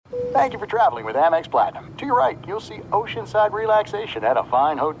Thank you for traveling with Amex Platinum. To your right, you'll see oceanside relaxation at a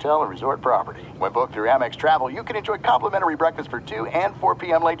fine hotel and resort property. When booked through Amex Travel, you can enjoy complimentary breakfast for 2 and 4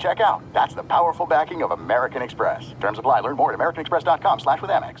 p.m. late checkout. That's the powerful backing of American Express. Terms apply. Learn more at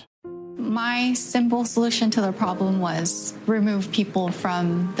americanexpress.com/withAmex. My simple solution to the problem was remove people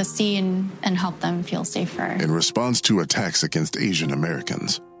from the scene and help them feel safer. In response to attacks against Asian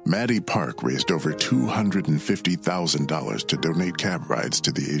Americans, Maddie Park raised over $250,000 to donate cab rides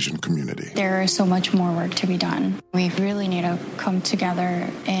to the Asian community. There is so much more work to be done. We really need to come together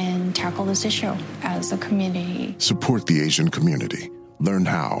and tackle this issue as a community. Support the Asian community. Learn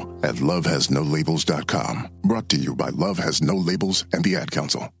how at lovehasnolabels.com. Brought to you by Love Has No Labels and the Ad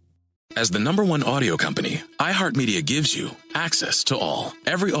Council. As the #1 audio company, iHeartMedia gives you access to all.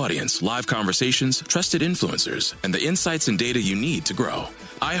 Every audience, live conversations, trusted influencers, and the insights and data you need to grow.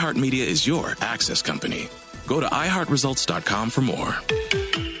 iHeartMedia is your access company. Go to iHeartResults.com for more.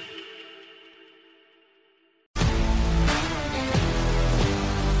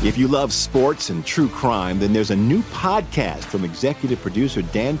 If you love sports and true crime, then there's a new podcast from executive producer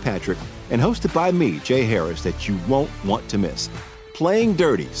Dan Patrick and hosted by me, Jay Harris, that you won't want to miss. Playing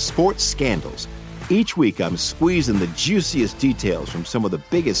Dirty: Sports Scandals. Each week, I'm squeezing the juiciest details from some of the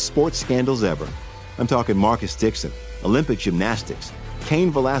biggest sports scandals ever. I'm talking Marcus Dixon, Olympic gymnastics, Cain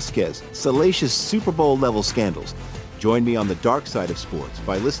Velasquez, salacious Super Bowl-level scandals. Join me on the dark side of sports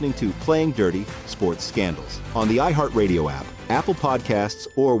by listening to Playing Dirty: Sports Scandals on the iHeartRadio app, Apple Podcasts,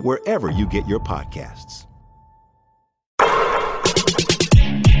 or wherever you get your podcasts.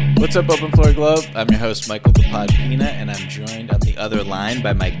 What's up, Open Floor Globe? I'm your host, Michael the Pod Pina, and I'm joined on the other line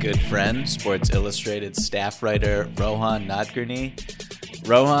by my good friend, Sports Illustrated staff writer Rohan Nadkarni.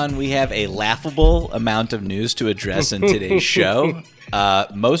 Rohan, we have a laughable amount of news to address in today's show,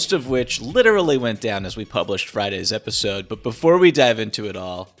 most of which literally went down as we published Friday's episode. But before we dive into it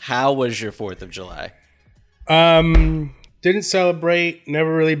all, how was your 4th of July? Didn't celebrate.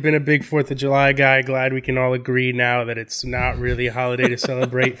 Never really been a big 4th of July guy. Glad we can all agree now that it's not really a holiday to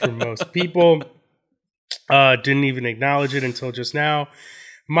celebrate for most people. Didn't even acknowledge it until just now.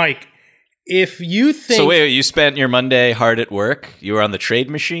 Mike, if you think... So wait, you spent your Monday hard at work? You were on the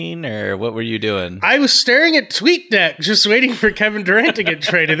trade machine, or what were you doing? I was staring at TweetDeck, just waiting for Kevin Durant to get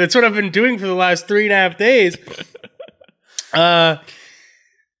traded. That's what I've been doing for the last 3.5 days. But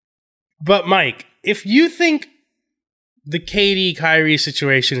Mike, if you think the KD Kyrie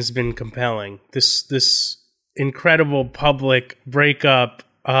situation has been compelling, this incredible public breakup.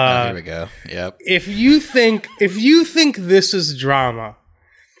 Here we go. Yep. If you think this is drama,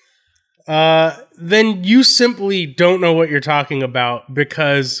 then you simply don't know what you're talking about,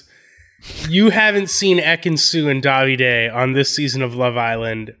 because you haven't seen Ekin-Su and Davide on this season of Love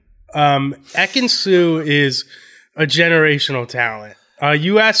Island. Ekin-Su is a generational talent.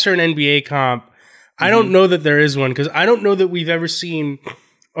 You asked her an NBA comp. I don't know that there is one, because I don't know that we've ever seen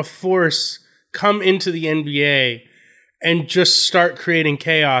a force come into the NBA and just start creating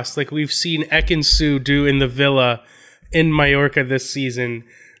chaos like we've seen Ekin-Su do in the Villa in Mallorca this season.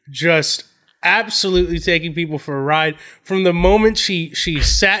 Just absolutely taking people for a ride. From the moment she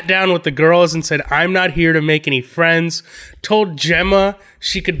sat down with the girls and said, "I'm not here to make any friends," told Gemma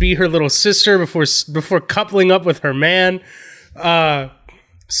she could be her little sister before coupling up with her man.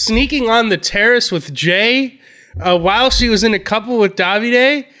 Sneaking on the terrace with Jay while she was in a couple with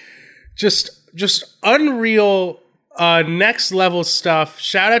Davide. Just unreal, next level stuff.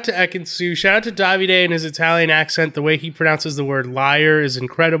 Shout out to Ekin-Su. Shout out to Davide and his Italian accent. The way he pronounces the word liar is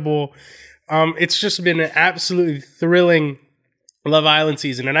incredible. It's just been an absolutely thrilling Love Island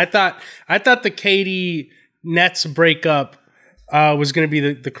season. And I thought the KD Nets breakup was going to be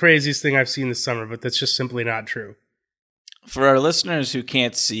the craziest thing I've seen this summer, but that's just simply not true. For our listeners who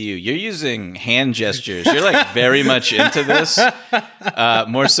can't see you, you're using hand gestures. You're like very much into this,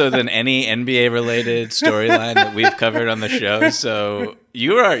 more so than any NBA-related storyline that we've covered on the show. So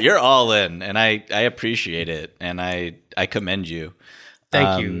you're all in, and I appreciate it, and I commend you.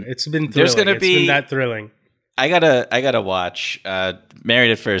 Thank you. It's been thrilling. It's been that thrilling. I gotta watch. Married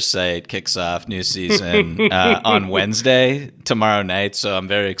at First Sight kicks off new season on Wednesday tomorrow night, so I'm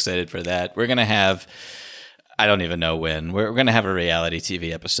very excited for that. We're gonna have. I don't even know when. We're going to have a reality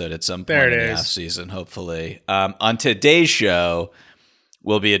TV episode at some point in the off season, hopefully. On today's show,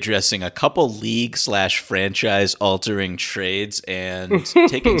 we'll be addressing a couple league/franchise altering trades and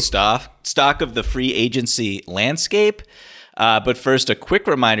taking stock of the free agency landscape. But first, a quick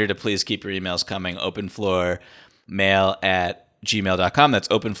reminder to please keep your emails coming. openfloormail@gmail.com. That's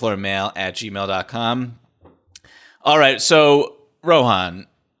openfloormail@gmail.com. All right, so Rohan,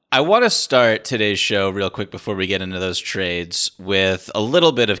 I want to start today's show real quick before we get into those trades with a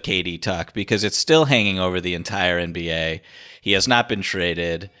little bit of KD talk because it's still hanging over the entire NBA. He has not been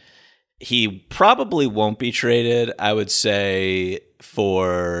traded. He probably won't be traded, I would say,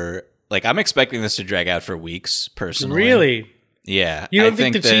 for like I'm expecting this to drag out for weeks personally. Really? Yeah. You don't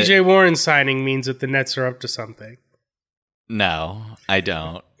think the TJ Warren signing means that the Nets are up to something? No, I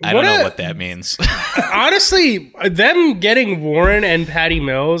don't. I don't know what that means. Honestly, them getting Warren and Patty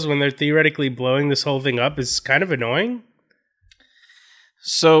Mills when they're theoretically blowing this whole thing up is kind of annoying.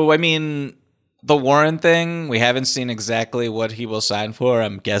 So, I mean, the Warren thing, we haven't seen exactly what he will sign for.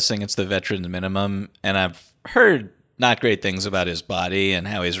 I'm guessing it's the veteran minimum. And I've heard not great things about his body and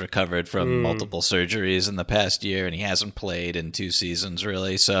how he's recovered from multiple surgeries in the past year. And he hasn't played in 2 seasons,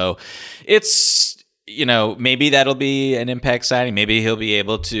 really. So it's... maybe that'll be an impact signing. Maybe he'll be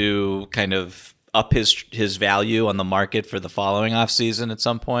able to kind of up his value on the market for the following offseason at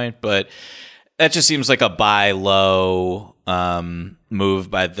some point. But that just seems like a buy low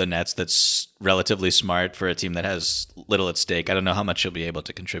move by the Nets that's relatively smart for a team that has little at stake. I don't know how much he'll be able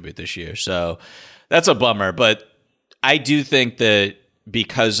to contribute this year. So that's a bummer. But I do think that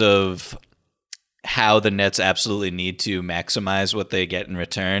because of how the Nets absolutely need to maximize what they get in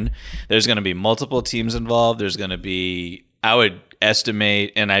return. There's going to be multiple teams involved. There's going to be, I would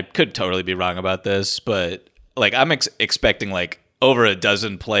estimate, and I could totally be wrong about this, but like I'm expecting like over a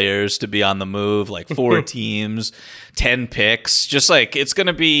dozen players to be on the move, like 4 teams, 10 picks, just like it's going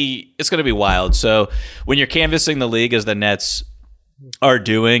to be wild. So when you're canvassing the league as the Nets are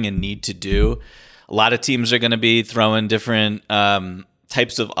doing and need to do, a lot of teams are going to be throwing different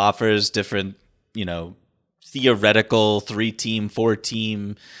types of offers, different theoretical 3-team,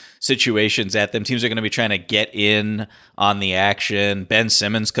 4-team situations at them. Teams are going to be trying to get in on the action. Ben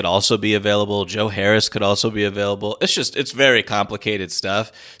Simmons could also be available. Joe Harris could also be available. It's very complicated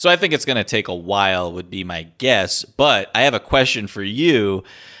stuff. So I think it's going to take a while would be my guess. But I have a question for you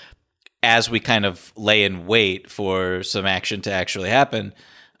as we kind of lay in wait for some action to actually happen.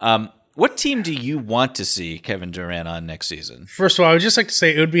 What team do you want to see Kevin Durant on next season? First of all, I would just like to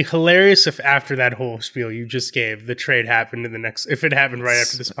say it would be hilarious if after that whole spiel you just gave, the trade happened if it happened right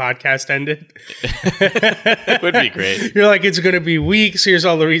after this podcast ended. It would be great. You're like, it's going to be weeks. Here's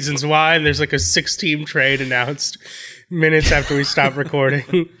all the reasons why. And there's like a 6-team trade announced minutes after we stop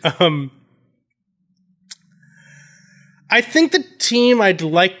recording. I think the team I'd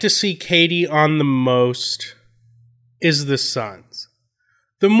like to see KD on the most is the Suns.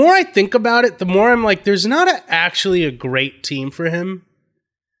 The more I think about it, the more I'm like, there's not actually a great team for him.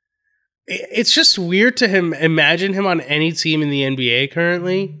 It's just weird to imagine him on any team in the NBA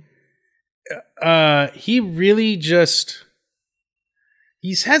currently. He really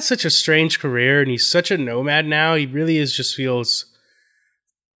he's had such a strange career and he's such a nomad now. He really feels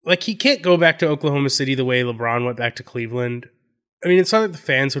like he can't go back to Oklahoma City the way LeBron went back to Cleveland. I mean, it's not that the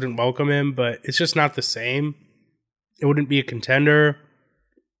fans wouldn't welcome him, but it's just not the same. It wouldn't be a contender.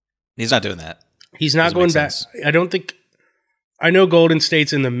 He's not doing that. He's not going back. I know Golden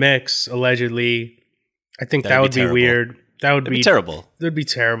State's in the mix, allegedly. I think that would be weird. That would be terrible. That would be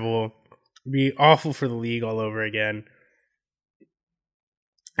terrible. It'd be awful for the league all over again.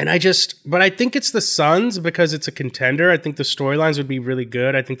 But I think it's the Suns because it's a contender. I think the storylines would be really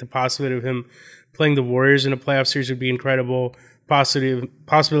good. I think the possibility of him playing the Warriors in a playoff series would be incredible.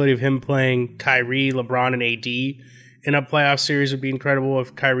 Possibility of him playing Kyrie, LeBron, and AD in a playoff series would be incredible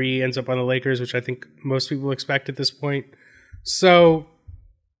if Kyrie ends up on the Lakers, which I think most people expect at this point. So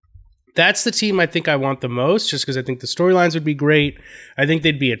that's the team I think I want the most, just because I think the storylines would be great. I think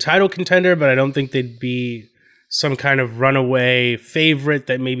they'd be a title contender, but I don't think they'd be some kind of runaway favorite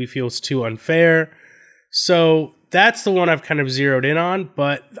that maybe feels too unfair. So that's the one I've kind of zeroed in on.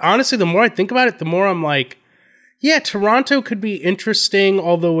 But honestly, the more I think about it, the more I'm like, yeah, Toronto could be interesting,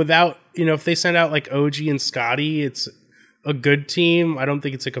 although without, if they send out like OG and Scotty, it's a good team. I don't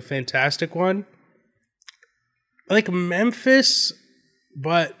think it's like a fantastic one. I like Memphis,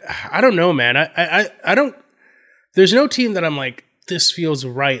 but I don't know, man. I don't, there's no team that I'm like, this feels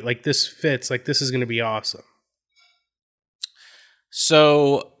right. Like this fits, like this is going to be awesome.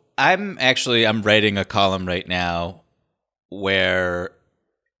 So I'm writing a column right now where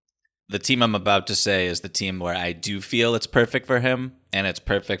the team I'm about to say is the team where I do feel it's perfect for him and it's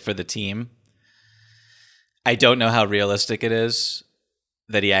perfect for the team. I don't know how realistic it is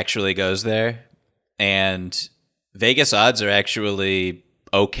that he actually goes there. And Vegas odds are actually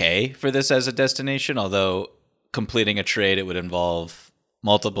okay for this as a destination, although completing a trade, it would involve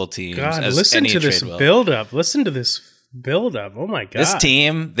multiple teams. God, listen to this build-up. Listen to this build-up. Oh, my God.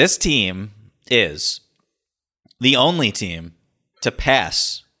 This team is the only team to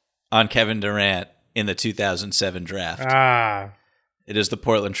pass on Kevin Durant in the 2007 draft. It is the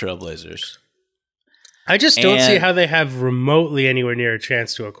Portland Trailblazers. I just don't see how they have remotely anywhere near a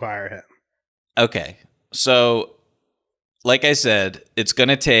chance to acquire him. Okay. So, like I said, it's going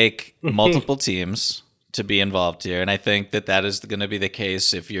to take multiple teams to be involved here. And I think that is going to be the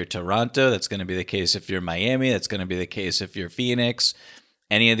case if you're Toronto. That's going to be the case if you're Miami. That's going to be the case if you're Phoenix.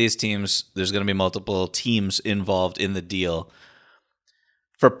 Any of these teams, there's going to be multiple teams involved in the deal.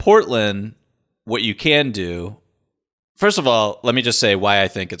 For Portland, what you can do, first of all, let me just say why I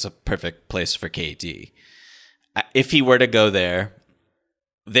think it's a perfect place for KD. If he were to go there,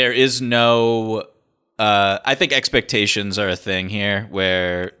 there is no... I think expectations are a thing here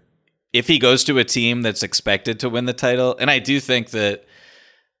where if he goes to a team that's expected to win the title, and I do think that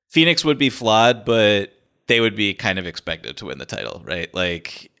Phoenix would be flawed, but they would be kind of expected to win the title, right?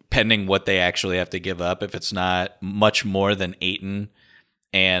 Like, pending what they actually have to give up, if it's not much more than Ayton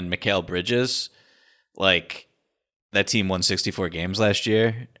and Mikal Bridges, like, that team won 64 games last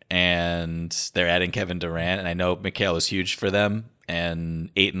year, and they're adding Kevin Durant, and I know Mikal was huge for them, and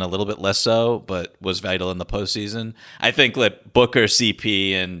Ayton a little bit less so, but was vital in the postseason. I think that Booker,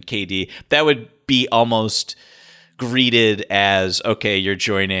 CP, and KD, that would be almost greeted as, okay, you're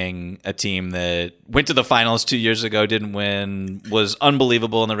joining a team that went to the finals 2 years ago, didn't win, was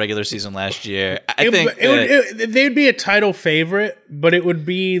unbelievable in the regular season last year. They'd be a title favorite, but it would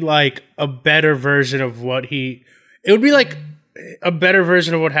be like a better version of it would be like a better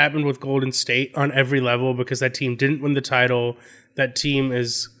version of what happened with Golden State on every level, because that team didn't win the title. That team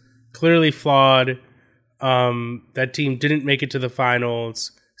is clearly flawed. That team didn't make it to the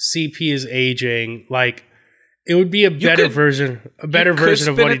finals. CP is aging. Like, it would be a better version of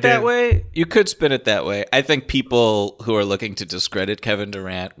what he did. You could spin it that way. I think people who are looking to discredit Kevin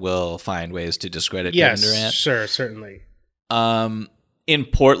Durant will find ways to discredit Kevin Durant. Sure, certainly. In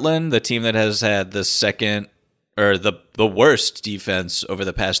Portland, the team that has had the second or the worst defense over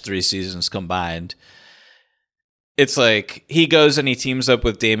the past 3 seasons combined, it's like he goes and he teams up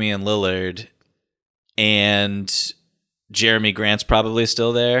with Damian Lillard, and Jeremy Grant's probably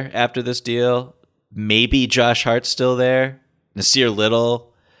still there after this deal. Maybe Josh Hart's still there. Nasir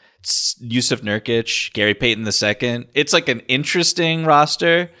Little, Yusuf Nurkic, Gary Payton II. It's like an interesting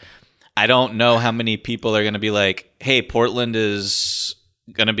roster. I don't know how many people are going to be like, hey, Portland is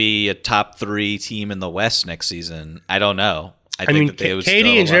going to be a top 3 team in the West next season. I don't know. I mean,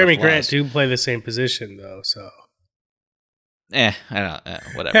 KD and Jeremy Grant do play the same position, though, so... I don't know.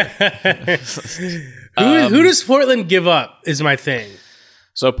 Whatever. Who does Portland give up is my thing.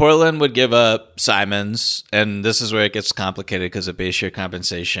 So Portland would give up Simons, and this is where it gets complicated because of base year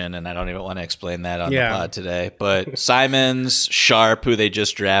compensation, and I don't even want to explain that on the pod today. But Simons, Sharp, who they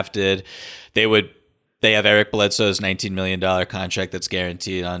just drafted, they have Eric Bledsoe's $19 million contract that's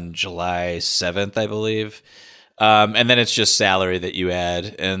guaranteed on July 7th, I believe. And then it's just salary that you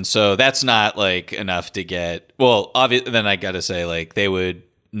add. And so that's not like enough to get, well, obviously, then I got to say, like, they would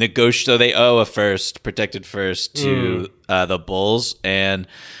negotiate, so they owe a protected first to the Bulls. And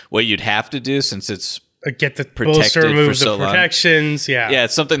what you'd have to do, since it's get the Bulls to remove the protections. Yeah,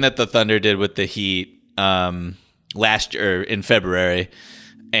 it's something that the Thunder did with the Heat last year in February.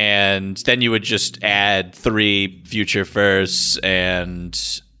 And then you would just add 3 future firsts and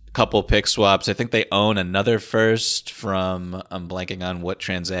couple pick swaps. I think they own another first from, I'm blanking on what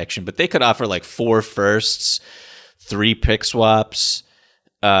transaction, but they could offer like 4 firsts, 3 pick swaps.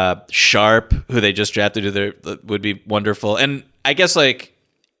 Sharp, who they just drafted, would be wonderful. And I guess, like,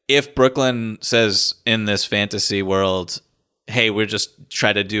 if Brooklyn says in this fantasy world, hey, we're just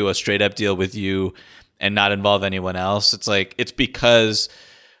try to do a straight up deal with you and not involve anyone else, it's like, it's because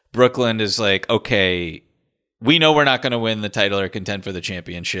Brooklyn is like, okay, we know we're not going to win the title or contend for the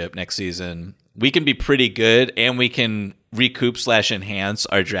championship next season. We can be pretty good, and we can recoup/enhance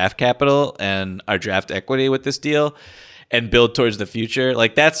our draft capital and our draft equity with this deal and build towards the future.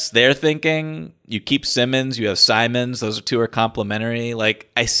 Like, that's their thinking. You keep Simmons, you have Simons. Those 2 are complementary. Like,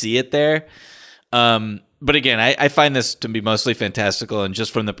 I see it there. But again, I find this to be mostly fantastical, and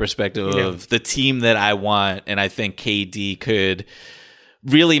just from the perspective of the team that I want, and I think KD could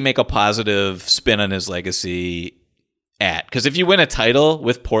really make a positive spin on his legacy at. Because if you win a title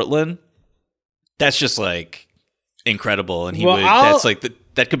with Portland, that's just like incredible, and that's like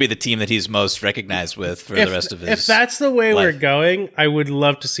that could be the team that he's most recognized with for the rest of his life. If that's the way we're going, I would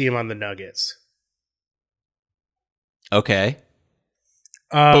love to see him on the Nuggets. Okay.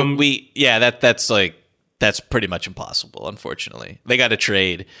 But that's like that's pretty much impossible, unfortunately. They got to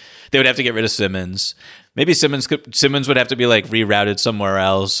trade. They would have to get rid of Simmons. Maybe Simmons would have to be like rerouted somewhere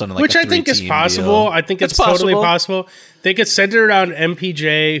else on like which I think is possible. Deal. I think it's totally possible. They could center it around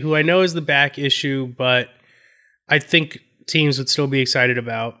MPJ, who I know is the back issue, but I think teams would still be excited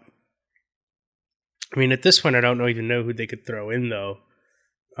about. I mean, at this point, I don't even know who they could throw in though,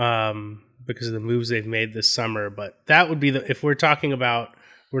 because of the moves they've made this summer. But that would be if we're talking about,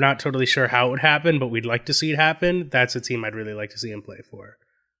 we're not totally sure how it would happen, but we'd like to see it happen. That's a team I'd really like to see him play for.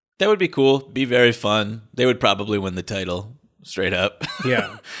 That would be cool. Be very fun. They would probably win the title, straight up.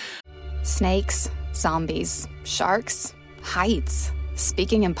 Yeah. Snakes, zombies, sharks, heights,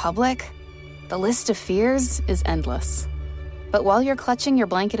 speaking in public. The list of fears is endless. But while you're clutching your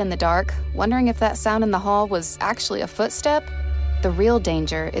blanket in the dark, wondering if that sound in the hall was actually a footstep, the real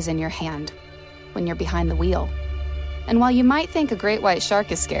danger is in your hand, when you're behind the wheel. And while you might think a great white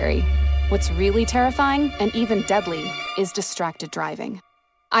shark is scary, what's really terrifying and even deadly is distracted driving.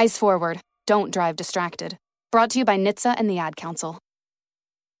 Eyes forward. Don't drive distracted. Brought to you by NHTSA and the Ad Council.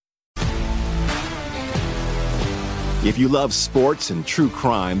 If you love sports and true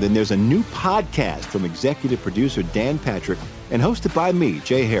crime, then there's a new podcast from executive producer Dan Patrick and hosted by me,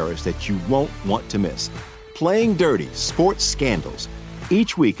 Jay Harris, that you won't want to miss. Playing Dirty: Sports Scandals.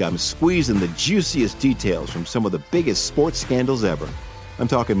 Each week, I'm squeezing the juiciest details from some of the biggest sports scandals ever. I'm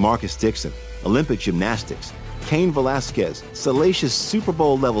talking Marcus Dixon, Olympic gymnastics, Cain Velasquez, salacious Super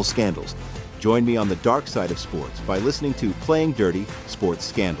Bowl-level scandals. Join me on the dark side of sports by listening to Playing Dirty: Sports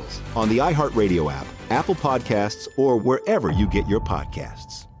Scandals on the iHeartRadio app, Apple Podcasts, or wherever you get your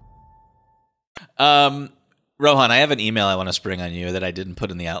podcasts. Rohan, I have an email I want to spring on you that I didn't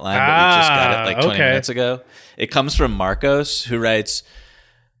put in the outline, but we just got it like 20 minutes ago. It comes from Marcos, who writes,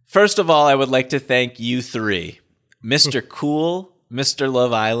 "First of all, I would like to thank you three, Mr. Cool, Mr.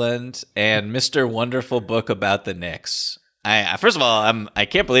 Love Island, and Mr. Wonderful Book About the Knicks." First of all, I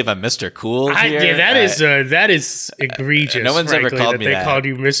can't believe I'm Mr. Cool here. Yeah, that is egregious. No one's ever called me that. They called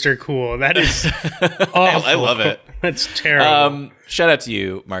you Mr. Cool. That is awful. I love it. That's terrible. Shout out to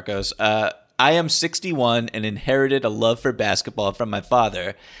you, Marcos. I am 61 and inherited a love for basketball from my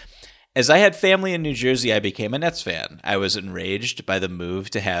father. As I had family in New Jersey, I became a Nets fan. I was enraged by the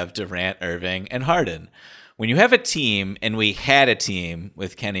move to have Durant, Irving, and Harden. When you have a team, and we had a team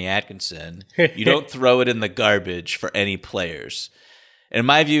with Kenny Atkinson, you don't throw it in the garbage for any players. In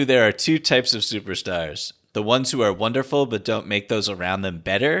my view, there are two types of superstars: the ones who are wonderful but don't make those around them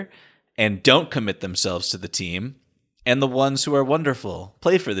better and don't commit themselves to the team, and the ones who are wonderful,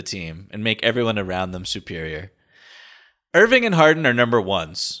 play for the team, and make everyone around them superior. Irving and Harden are number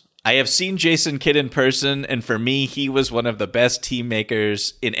ones. I have seen Jason Kidd in person, and for me, he was one of the best team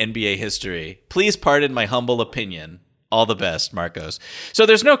makers in NBA history. Please pardon my humble opinion. All the best, Marcos. So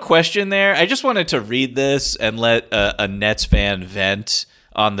there's no question there. I just wanted to read this and let a Nets fan vent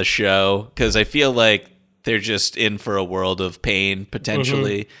on the show, because I feel like they're just in for a world of pain,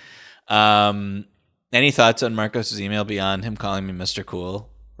 potentially. Mm-hmm. Any thoughts on Marcos' email beyond him calling me Mr. Cool,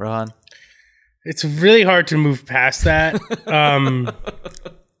 Rohan? It's really hard to move past that.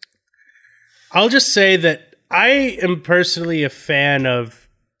 I'll just say that I am personally a fan of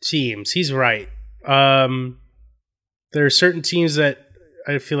teams. He's right. There are certain teams that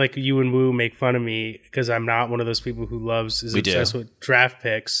I feel like you and Woo make fun of me because I'm not one of those people who is obsessed with draft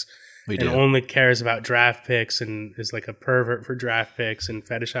picks and only cares about draft picks and is like a pervert for draft picks and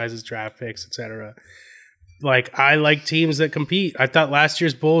fetishizes draft picks, etc. Like, I like teams that compete. I thought last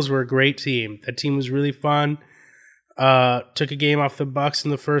year's Bulls were a great team. That team was really fun. Took a game off the Bucks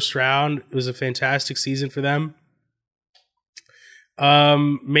in the first round. It was a fantastic season for them.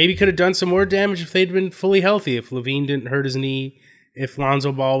 Maybe could have done some more damage if they'd been fully healthy. If Levine didn't hurt his knee, if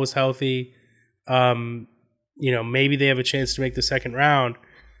Lonzo Ball was healthy, maybe they have a chance to make the second round.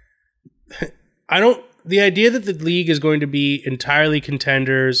 The idea that the league is going to be entirely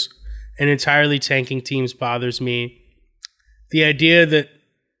contenders and entirely tanking teams bothers me. The idea that,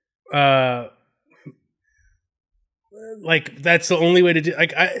 that's the only way to do.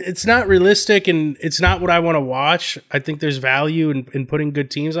 It's not realistic, and it's not what I want to watch. I think there's value in putting good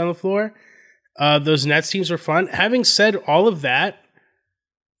teams on the floor. Those Nets teams are fun. Having said all of that,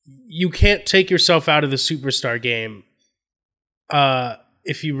 you can't take yourself out of the superstar game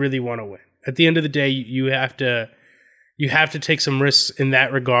if you really want to win. At the end of the day, you have to take some risks in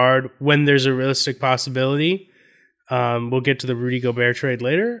that regard when there's a realistic possibility. We'll get to the Rudy Gobert trade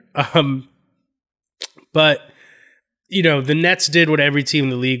later. But the Nets did what every team in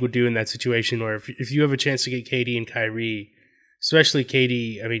the league would do in that situation, where if you have a chance to get KD and Kyrie, especially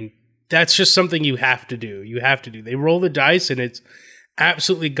KD, I mean, that's just something you have to do. You have to do. They roll the dice, and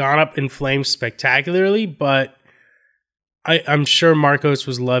absolutely gone up in flames spectacularly, but I'm sure Marcos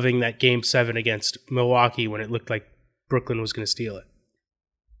was loving that Game 7 against Milwaukee when it looked like Brooklyn was going to steal it.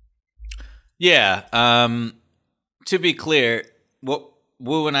 Yeah. To be clear, what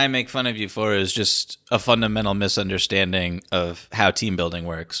Wu and I make fun of you for is just a fundamental misunderstanding of how team building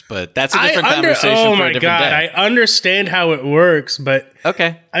works. But that's a different conversation for a different day. I understand how it works, but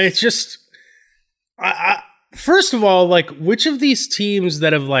okay, it's just first of all, like, which of these teams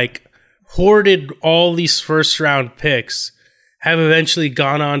that have like hoarded all these first round picks have eventually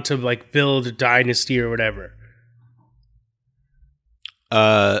gone on to like build a dynasty or whatever?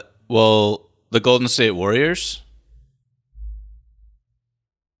 Well, the Golden State Warriors.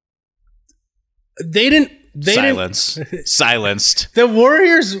 They didn't. Silenced. The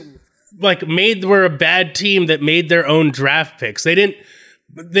Warriors were a bad team that made their own draft picks. They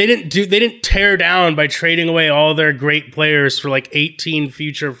didn't tear down by trading away all their great players for like 18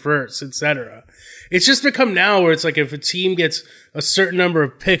 future firsts, etc. It's just become now where it's like if a team gets a certain number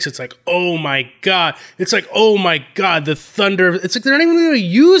of picks, it's like, oh my God. It's like, oh my God, the Thunder. It's like they're not even going to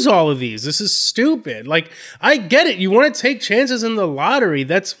use all of these. This is stupid. Like, I get it. You want to take chances in the lottery.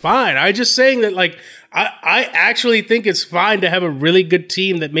 That's fine. I'm just saying that, like, I actually think it's fine to have a really good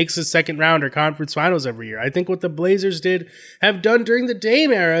team that makes the second round or conference finals every year. I think what the Blazers have done during the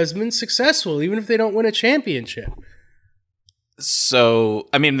Dame era has been successful, even if they don't win a championship. So,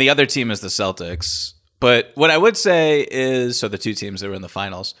 I mean, the other team is the Celtics. But what I would say is, so the two teams that were in the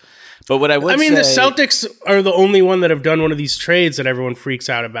finals. But what I would say, the Celtics are the only one that have done one of these trades that everyone freaks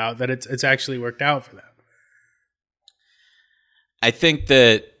out about, that it's actually worked out for them. I think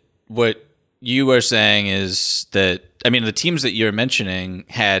that what you are saying is that, I mean, the teams that you're mentioning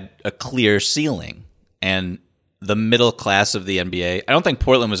had a clear ceiling, and the middle class of the NBA, I don't think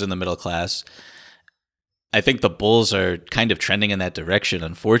Portland was in the middle class. I think the Bulls are kind of trending in that direction,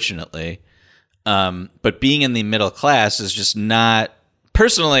 unfortunately. But being in the middle class is just not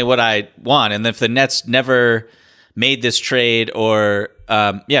personally what I want. And if the Nets never made this trade or,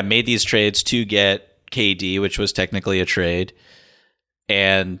 made these trades to get KD, which was technically a trade,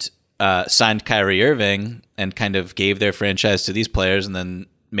 and signed Kyrie Irving and kind of gave their franchise to these players and then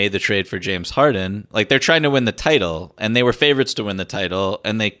made the trade for James Harden, like, they're trying to win the title, and they were favorites to win the title,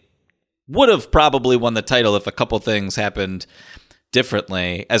 and they would have probably won the title if a couple things happened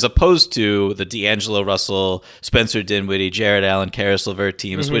differently, as opposed to the D'Angelo Russell, Spencer Dinwiddie, Jared Allen, Karis LeVert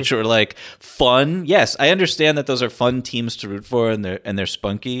teams, which were like fun. Yes, I understand that those are fun teams to root for, and they're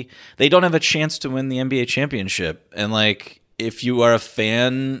spunky. They don't have a chance to win the NBA championship. And like, if you are a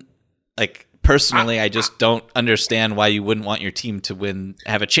fan, like, personally, I just don't understand why you wouldn't want your team to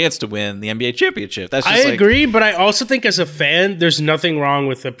have a chance to win the NBA championship. That's just, I agree, but I also think as a fan, there's nothing wrong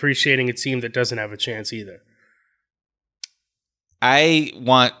with appreciating a team that doesn't have a chance either. I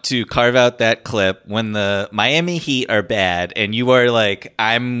want to carve out that clip when the Miami Heat are bad, and you are like,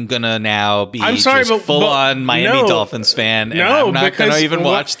 I'm gonna now be full-on Miami Dolphins fan, and I'm not gonna even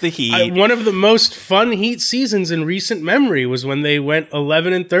watch the Heat. One of the most fun Heat seasons in recent memory was when they went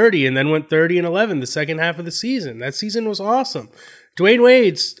 11-30 and then went 30-11 the second half of the season. That season was awesome. Dwayne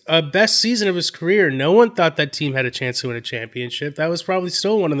Wade's best season of his career. No one thought that team had a chance to win a championship. That was probably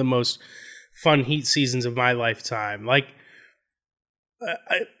still one of the most fun Heat seasons of my lifetime. Like,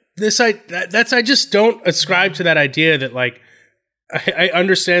 I just don't ascribe to that idea that, like, I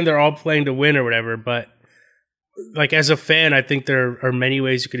understand they're all playing to win or whatever, but like, as a fan, I think there are many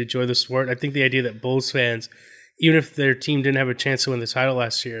ways you could enjoy the sport. I think the idea that Bulls fans, even if their team didn't have a chance to win the title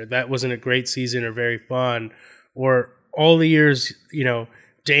last year, that wasn't a great season or very fun, or all the years, you know,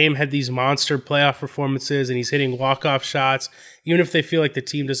 Dame had these monster playoff performances and he's hitting walk-off shots, even if they feel like the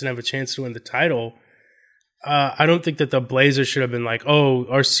team doesn't have a chance to win the title. I don't think that the Blazers should have been like, oh,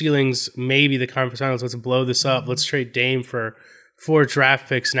 our ceiling's maybe the conference finals. Let's blow this up. Let's trade Dame for 4 draft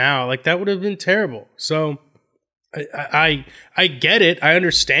picks now. Like, that would have been terrible. So I get it. I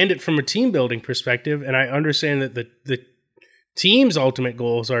understand it from a team building perspective, and I understand that the team's ultimate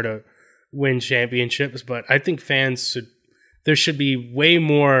goals are to win championships. But I think there should be way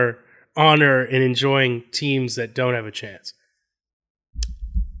more honor in enjoying teams that don't have a chance.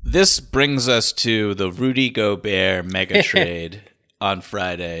 This brings us to the Rudy Gobert mega trade on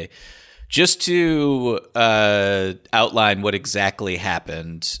Friday. Just to outline what exactly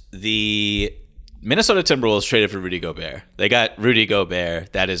happened, the Minnesota Timberwolves traded for Rudy Gobert. They got Rudy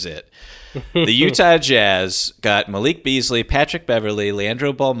Gobert. That is it. The Utah Jazz got Malik Beasley, Patrick Beverley,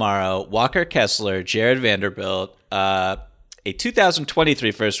 Leandro Bolmaro, Walker Kessler, Jared Vanderbilt, a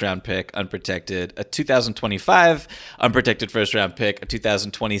 2023 first-round pick, unprotected, a 2025 unprotected first-round pick, a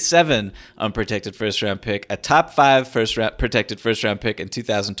 2027 unprotected first-round pick, a top 5 protected first-round pick in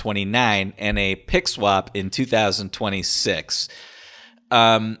 2029, and a pick swap in 2026.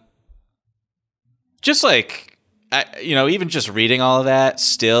 Just like, even just reading all of that,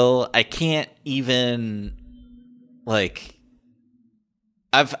 still, I can't even, like,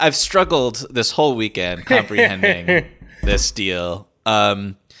 I've struggled this whole weekend comprehending this deal.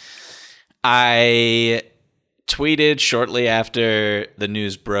 I tweeted shortly after the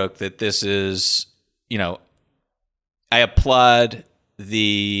news broke that this is, I applaud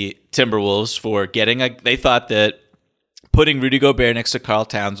the Timberwolves for they thought that putting Rudy Gobert next to Karl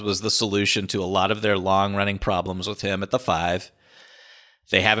Towns was the solution to a lot of their long-running problems with him at the 5.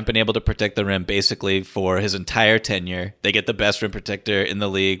 They haven't been able to protect the rim basically for his entire tenure. They get the best rim protector in the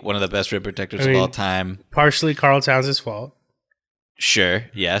league, one of the best rim protectors of all time. Partially Karl Towns' fault. Sure,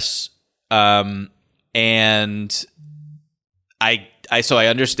 yes. And I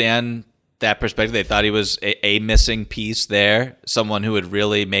understand that perspective. They thought he was a missing piece there, someone who would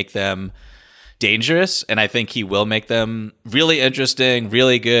really make them dangerous, and I think he will make them really interesting,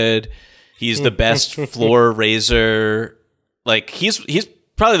 really good. He's the best floor raiser. Like, he's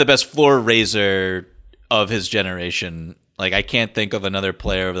probably the best floor raiser of his generation. Like, I can't think of another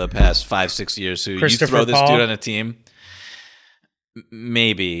player over the past 5-6 years who you throw this dude on a team.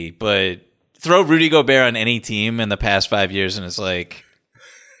 Maybe, but throw Rudy Gobert on any team in the past 5 years, and it's like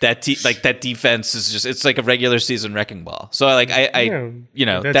that defense is just, it's like a regular season wrecking ball. So like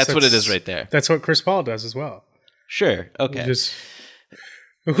that's what it is right there. That's what Chris Paul does as well. Sure. Okay.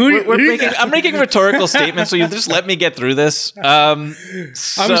 I'm making rhetorical statements, so you just let me get through this. I'm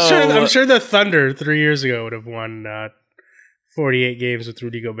sure the Thunder 3 years ago would have won 48 games with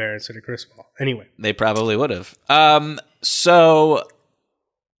Rudy Gobert instead of Chris Paul. Anyway, they probably would have. So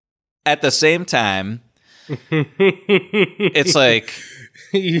at the same time, it's like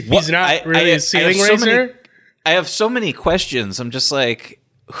he's not really a ceiling raiser. I have so many questions. I'm just like,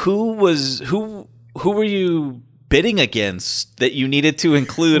 who were you bidding against that you needed to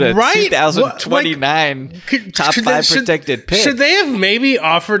include a 2029 top 5 protected pick? Should they have maybe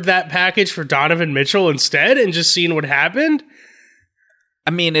offered that package for Donovan Mitchell instead and just seen what happened?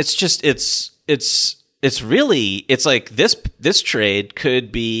 I mean, it's like this trade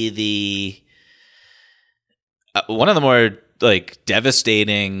could be one of the more like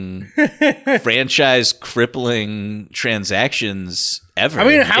devastating franchise crippling transactions ever. I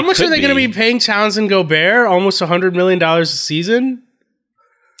mean, how much are they going to be paying Towns and Gobert? Almost $100 million a season?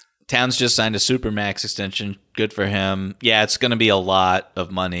 Towns just signed a Supermax extension. Good for him. Yeah, it's going to be a lot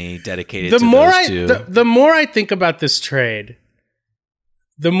of money dedicated to those two. The more I think about this trade,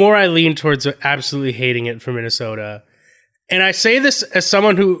 the more I lean towards absolutely hating it for Minnesota. And I say this as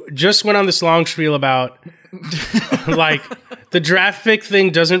someone who just went on this long spiel about like the draft pick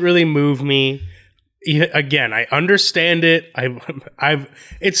thing doesn't really move me. Again, I understand it.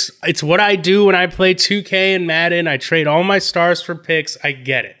 It's what I do when I play 2K and Madden. I trade all my stars for picks. I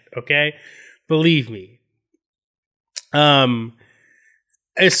get it. Okay, believe me. As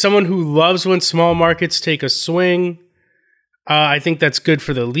someone who loves when small markets take a swing, I think that's good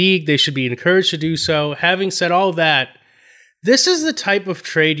for the league. They should be encouraged to do so. Having said all that, this is the type of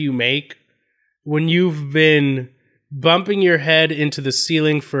trade you make when you've been bumping your head into the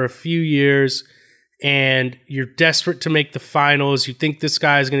ceiling for a few years and you're desperate to make the finals. You think this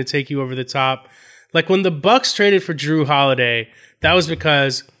guy is going to take you over the top. Like when the Bucks traded for Drew Holiday, that was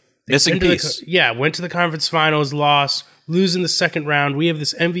because missing piece. Went to the conference finals, lost, lose in the second round. We have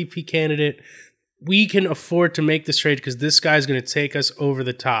this MVP candidate. We can afford to make this trade because this guy's going to take us over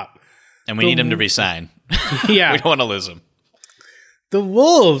the top. And we need him to resign. Yeah. We don't want to lose him. The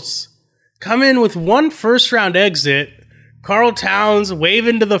Wolves come in with one first-round exit. Karl Towns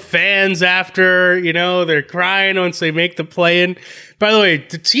waving to the fans after, they're crying once they make the play-in. By the way,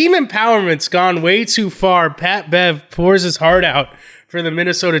 the team empowerment's gone way too far. Pat Bev pours his heart out for the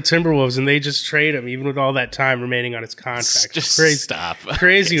Minnesota Timberwolves, and they just trade him, even with all that time remaining on his contract. Just crazy, stop.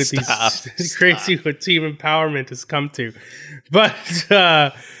 Crazy what team empowerment has come to. But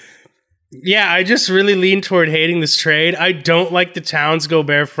yeah, I just really lean toward hating this trade. I don't like the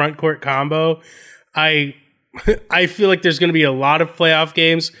Towns-Gobert frontcourt combo. I feel like there's going to be a lot of playoff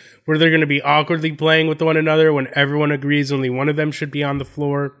games where they're going to be awkwardly playing with one another when everyone agrees only one of them should be on the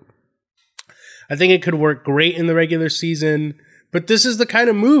floor. I think it could work great in the regular season, but this is the kind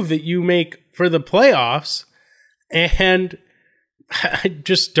of move that you make for the playoffs, and I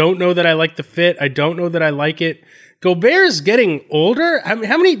just don't know that I like the fit. I don't know that I like it Gobert is getting older. I mean,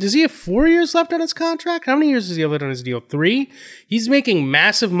 how many does he have? 4 years left on his contract? How many years does he have left on his deal? 3. He's making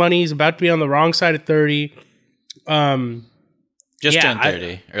massive money. He's about to be on the wrong side of 30. Just turned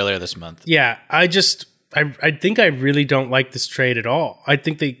 30 earlier this month. Yeah, I think I really don't like this trade at all. I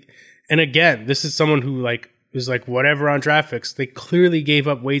think and again, this is someone who is whatever on draft picks. They clearly gave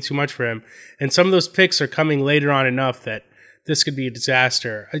up way too much for him, and some of those picks are coming later on enough that this could be a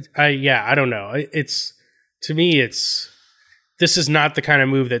disaster. I don't know. To me, this is not the kind of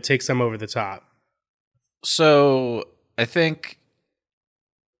move that takes them over the top. So I think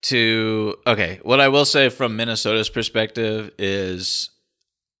what I will say from Minnesota's perspective is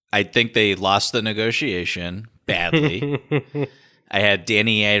I think they lost the negotiation badly.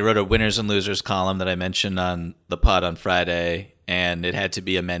 I wrote a winners and losers column that I mentioned on the pod on Friday, and it had to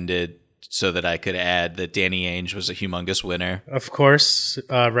be amended so that I could add that Danny Ainge was a humongous winner. Of course,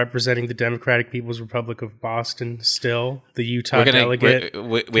 representing the Democratic People's Republic of Boston, still the Utah delegate.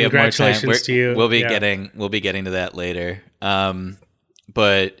 We have more time. To you. We'll be getting to that later.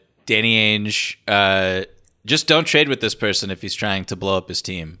 But Danny Ainge, just don't trade with this person if he's trying to blow up his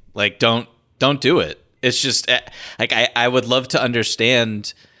team. Don't do it. It's just I would love to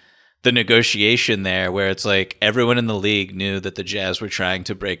understand the negotiation there, where it's everyone in the league knew that the Jazz were trying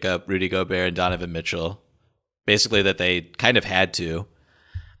to break up Rudy Gobert and Donovan Mitchell. Basically, that they kind of had to.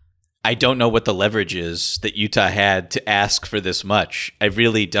 I don't know what the leverage is that Utah had to ask for this much. I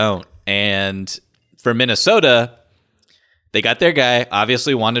really don't. And for Minnesota, they got their guy,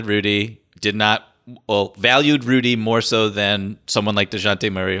 obviously wanted Rudy, valued Rudy more so than someone like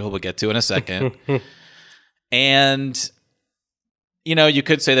DeJounte Murray, who we'll get to in a second. And, you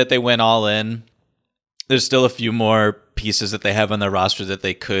could say that they went all in. There's still a few more pieces that they have on their roster that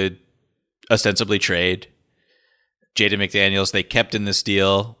they could ostensibly trade. Jaden McDaniels, they kept in this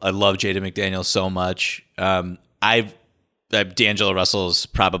deal. I love Jaden McDaniels so much. D'Angelo Russell's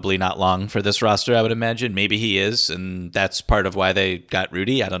probably not long for this roster, I would imagine. Maybe he is, and that's part of why they got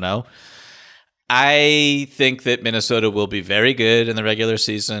Rudy. I don't know. I think that Minnesota will be very good in the regular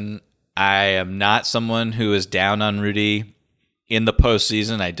season. I am not someone who is down on Rudy in the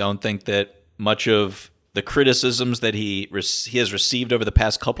postseason. I don't think that much of the criticisms that he has received over the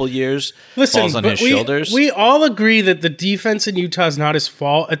past couple years falls on his shoulders. We all agree that the defense in Utah is not his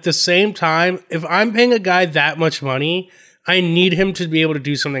fault. At the same time, if I'm paying a guy that much money, I need him to be able to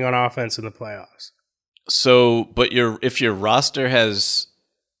do something on offense in the playoffs. So, but if your roster has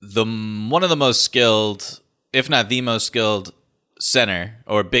one of the most skilled, if not the most skilled center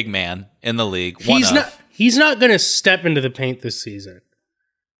or big man in the league, he's not going to step into the paint this season.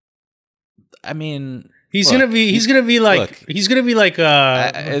 I mean, he's going to be like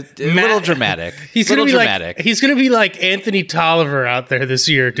a little dramatic. He's going to be like Anthony Tolliver out there this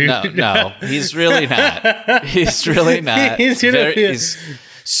year, dude. No, he's really not. He's really not. He's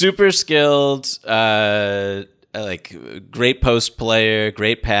super skilled, great post player,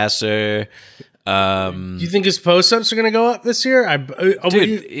 great passer. Do you think his post-ups are going to go up this year?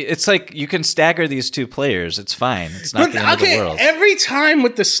 It's you can stagger these two players. It's fine. It's not the end of the world. Every time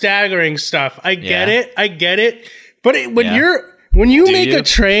with the staggering stuff, I get it. But when you make a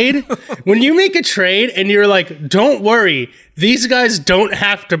trade and you're like, don't worry, these guys don't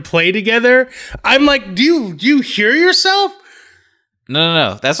have to play together. I'm like, do you hear yourself?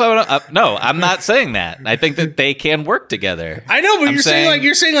 No. That's what I'm not saying that. I think that they can work together. I know, but you're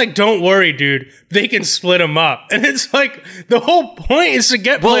saying don't worry, dude. They can split them up. And it's like the whole point is to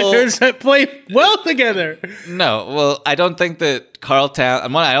get players that play well together. No, well, I don't think that Karl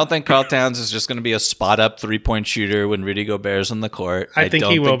Towns is just going to be a spot up 3-point shooter when Rudy Gobert's on the court. I think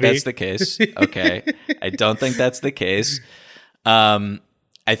he will be. That's the case. Okay. I don't think that's the case.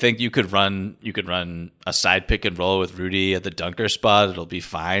 I think you could run a side pick and roll with Rudy at the dunker spot. It'll be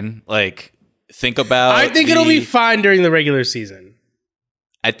fine. Think about. I think it'll be fine during the regular season.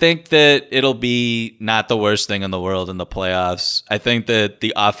 I think that it'll be not the worst thing in the world in the playoffs. I think that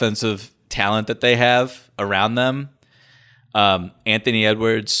the offensive talent that they have around them, Anthony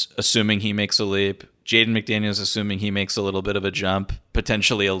Edwards, assuming he makes a leap, Jaden McDaniels, assuming he makes a little bit of a jump,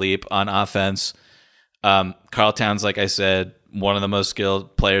 potentially a leap on offense. Karl Towns, like I said, one of the most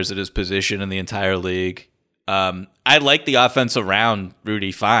skilled players at his position in the entire league. I like the offense around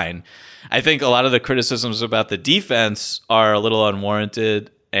Rudy fine. I think a lot of the criticisms about the defense are a little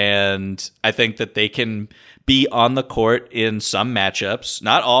unwarranted, and I think that they can be on the court in some matchups.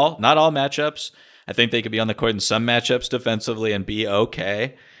 Not all matchups. I think they could be on the court in some matchups defensively and be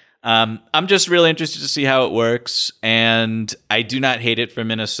okay. I'm just really interested to see how it works, and I do not hate it for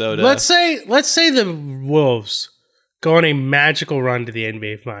Minnesota. Let's say the Wolves go on a magical run to the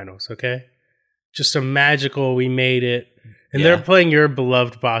NBA Finals, okay? just a magical, we made it. And Yeah. they're playing your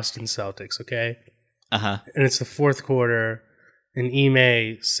beloved Boston Celtics, okay? Uh-huh. And it's the fourth quarter, and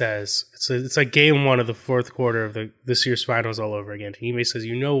Ime says, it's like game one of the fourth quarter of this year's finals all over again. And Ime says,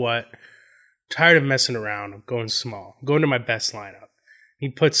 you know what? I'm tired of messing around. I'm going small. I'm going to my best lineup. He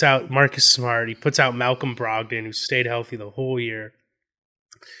puts out Marcus Smart. He puts out Malcolm Brogdon, who stayed healthy the whole year.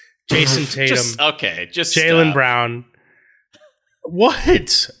 Jason Tatum. Just Jaylen stop. Brown.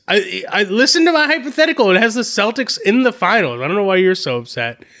 What? I listened to my hypothetical. It has the Celtics in the finals. I don't know why you're so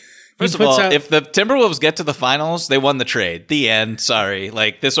upset. First of all, if the Timberwolves get to the finals, they won the trade. The end. Sorry.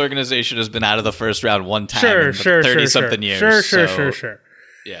 Like, this organization has been out of the first round one time in 30-something years. Sure.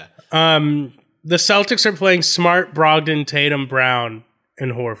 Yeah. The Celtics are playing Smart, Brogdon, Tatum, Brown,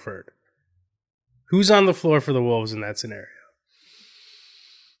 and Horford. Who's on the floor for the Wolves in that scenario?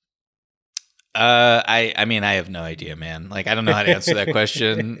 I mean, I have no idea, man. Like, I don't know how to answer that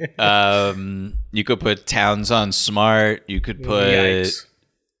question. You could put Towns on Smart. You could put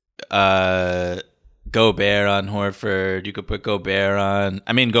Gobert on Horford. You could put Gobert on.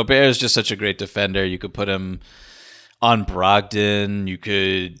 I mean, Gobert is just such a great defender. You could put him on Brogdon. You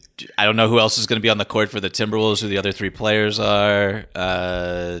could. I don't know who else is going to be on the court for the Timberwolves. Who the other three players are.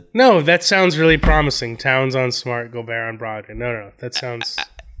 No, that sounds really promising. Towns on Smart, Gobert on Brogdon. No, that sounds.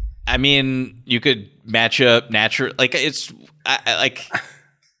 I mean, you could match up natural. Like, it's like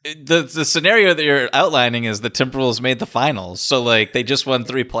the scenario that you're outlining is the Timberwolves made the finals, so like they just won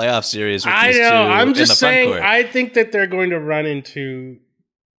 3 playoff series. With these two I'm just in the front saying. court. I think that they're going to run into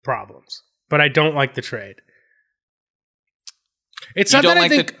problems, but I don't like the trade. It's not that I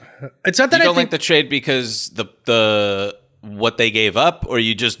think. It's not that I don't think like the trade because the what they gave up, or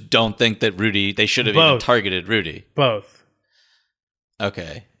you just don't think that they should have even targeted Rudy. Both.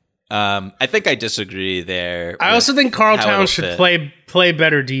 Okay. I think I disagree there. I also think Karl Towns should play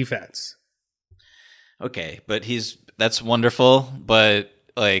better defense. Okay, but that's wonderful, but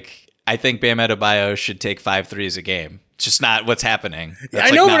like I think Bam Adebayo should take 5 threes a game. It's just not what's happening.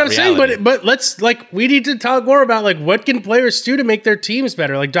 That's I know what I'm reality. saying, but let's we need to talk more about like what can players do to make their teams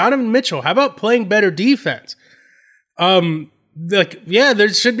better. Like Donovan Mitchell, how about playing better defense? There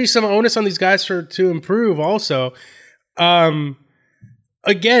should be some onus on these guys to improve also.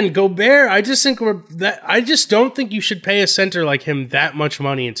 Again, Gobert, I just don't think you should pay a center like him that much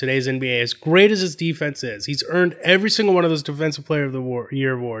money in today's NBA. As great as his defense is, he's earned every single one of those Defensive Player of the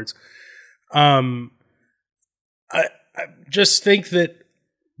Year awards. I just think that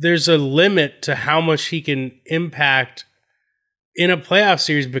there's a limit to how much he can impact in a playoff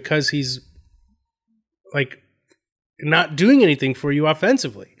series because he's like not doing anything for you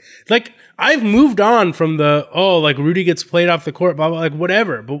offensively. Like, I've moved on from Rudy gets played off the court, blah, blah, like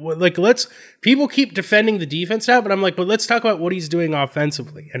whatever. But like, people keep defending the defense now, but I'm like, but let's talk about what he's doing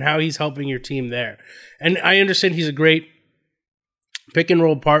offensively and how he's helping your team there. And I understand he's a great pick and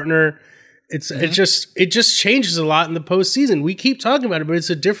roll partner. It just changes a lot in the postseason. We keep talking about it, but it's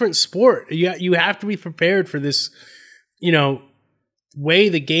a different sport. You have to be prepared for this, way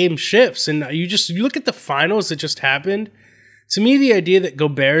the game shifts. And you look at the finals that just happened. To me, the idea that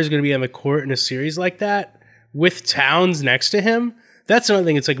Gobert is going to be on the court in a series like that with Towns next to him, that's another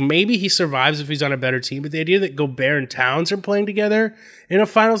thing. It's like maybe he survives if he's on a better team, but the idea that Gobert and Towns are playing together in a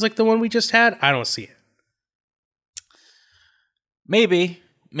finals like the one we just had, I don't see it. Maybe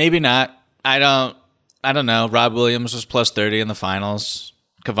not. I don't know. Rob Williams was plus 30 in the finals.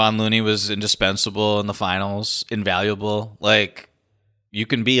 Kevon Looney was indispensable in the finals, invaluable. Like, you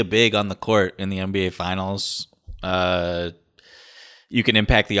can be a big on the court in the NBA finals. You can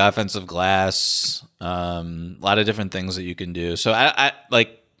impact the offensive glass. A lot of different things that you can do. So I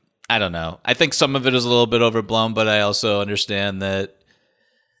don't know. I think some of it is a little bit overblown, but I also understand that,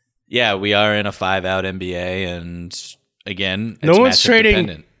 yeah, we are in a 5-out NBA, and again, it's no one's trading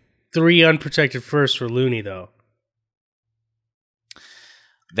dependent. 3 unprotected firsts for Looney, though.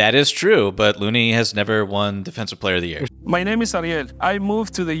 That is true, but Looney has never won Defensive Player of the Year. My name is Ariel. I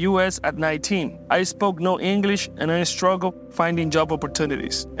moved to the U.S. at 19. I spoke no English and I struggled finding job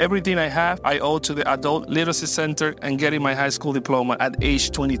opportunities. Everything I have, I owe to the Adult Literacy Center and getting my high school diploma at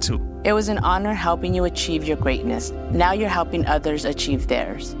age 22. It was an honor helping you achieve your greatness. Now you're helping others achieve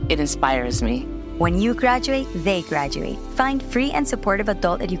theirs. It inspires me. When you graduate, they graduate. Find free and supportive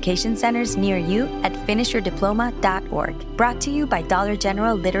adult education centers near you at finishyourdiploma.org. Brought to you by Dollar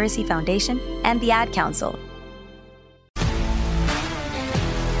General Literacy Foundation and the Ad Council.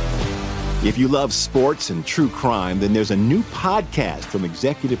 If you love sports and true crime, then there's a new podcast from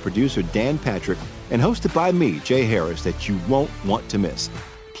executive producer Dan Patrick and hosted by me, Jay Harris, that you won't want to miss.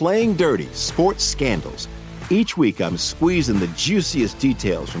 Playing Dirty: Sports Scandals. Each week, I'm squeezing the juiciest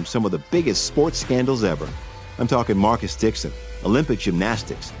details from some of the biggest sports scandals ever. I'm talking Marcus Dixon, Olympic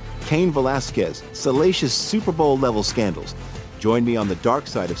gymnastics, Cain Velasquez, salacious Super Bowl-level scandals. Join me on the dark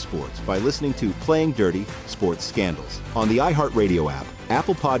side of sports by listening to Playing Dirty Sports Scandals on the iHeartRadio app,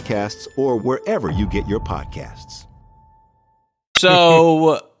 Apple Podcasts, or wherever you get your podcasts.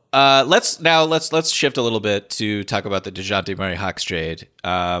 So let's shift a little bit to talk about the DeJounte Murray Hawks trade.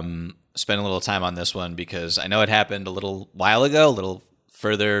 Spend a little time on this one because I know it happened a little while ago, a little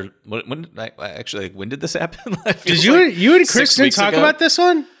further. When did this happen? Did you and Kristen talk about this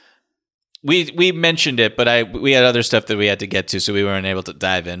one? We mentioned it, but we had other stuff that we had to get to, so we weren't able to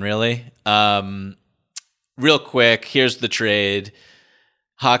dive in really. Real quick, here's the trade.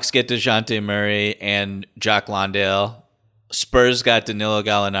 Hawks get DeJounte Murray and Jock Landale. Spurs got Danilo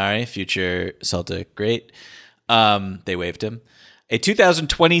Gallinari, future Celtic great. They waived him. A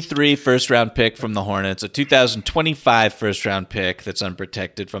 2023 first-round pick from the Hornets, a 2025 first-round pick that's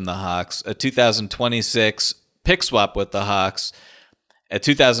unprotected from the Hawks, a 2026 pick swap with the Hawks, a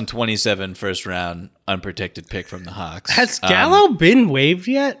 2027 first-round unprotected pick from the Hawks. Has Gallo been waived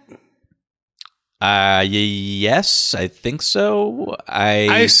yet? Yes, I think so.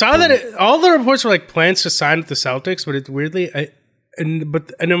 I saw that all the reports were like plans to sign with the Celtics, but it's weirdly, and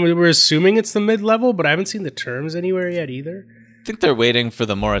then we were assuming it's the mid-level, but I haven't seen the terms anywhere yet either. I think they're waiting for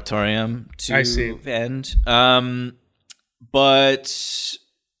the moratorium to end. But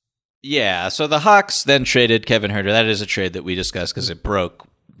yeah, so the Hawks then traded Kevin Huerter. That is a trade that we discussed because it broke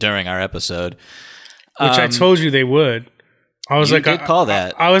during our episode. Which I told you they would. I was like, call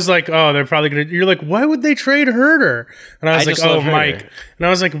that. I was like, oh, they're probably going to. You're like, why would they trade Huerter? And I was like, oh, Mike. And I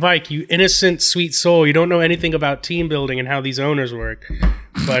was like, Mike, you innocent, sweet soul. You don't know anything about team building and how these owners work.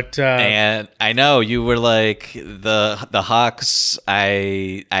 But and I know you were like the Hawks.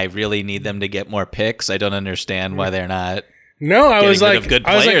 I really need them to get more picks. I don't understand why they're not. No, I was like, good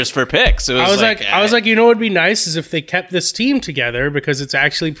players for picks. I was like, you know, what would be nice is if they kept this team together because it's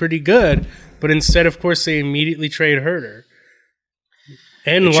actually pretty good. But instead, of course, they immediately trade Huerter.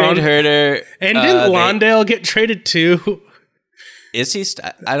 And trade Huerter, and didn't Landale get traded too? Is he?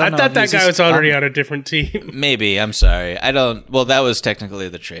 I don't know. I thought that guy was already on a different team. Maybe. I'm sorry. I don't. Well, that was technically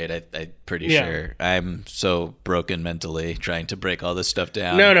the trade. I'm pretty sure. I'm so broken mentally trying to break all this stuff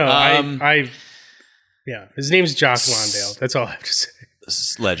down. No. Yeah. His name's Jock Landale. That's all I have to say.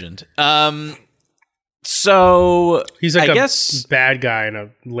 Legend. So he's like I a guess bad guy in a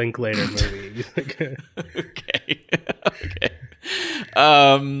Linklater movie. Okay.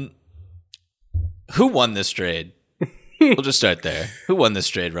 Who won this trade? We'll just start there. Who won this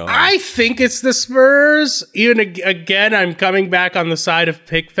trade, Rowan? I think it's the Spurs. Even again, I'm coming back on the side of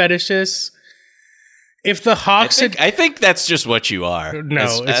pick fetishists. If the Hawks I think that's just what you are.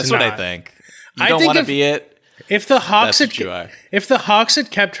 No, that's it's what not. I think. You don't want to be it. If the Hawks that's what you are. If the Hawks had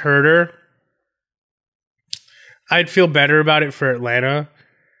kept Huerter, I'd feel better about it for Atlanta.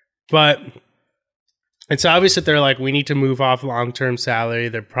 But it's obvious that they're like, we need to move off long-term salary.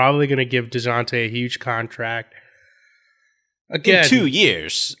 They're probably going to give DeJounte a huge contract. Again, in 2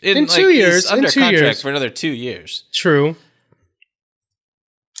 years. In 2 years. He's under in 2 contract years. for another 2 years. True.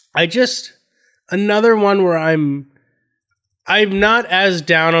 Another one where I'm not as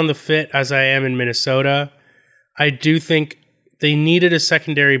down on the fit as I am in Minnesota. I do think they needed a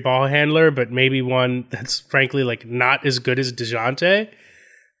secondary ball handler, but maybe one that's frankly like not as good as DeJounte.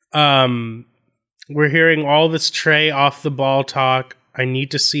 We're hearing all this Trey off the ball talk. I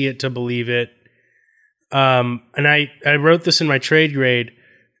need to see it to believe it. And I wrote this in my trade grade.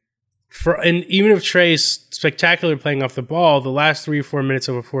 And even if Trey's spectacular playing off the ball, the last 3 or 4 minutes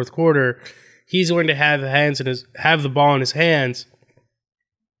of a fourth quarter, he's going to have the ball in his hands.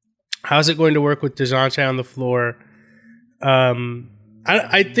 How's it going to work with DeJounte on the floor?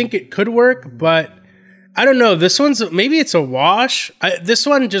 I think it could work, but I don't know. This one's maybe it's a wash. This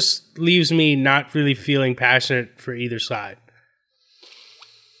one just leaves me not really feeling passionate for either side.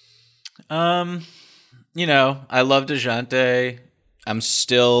 You know, I love DeJounte. I'm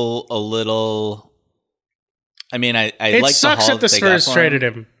still a little. I mean, I it like sucks the haul that the Spurs traded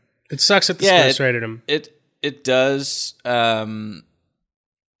him. It sucks that the Spurs traded him. It does. You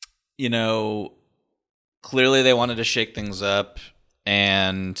know, clearly they wanted to shake things up,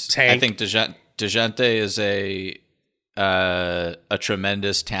 and Tank. I think DeJounte is a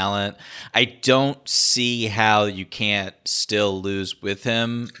tremendous talent. I don't see how you can't still lose with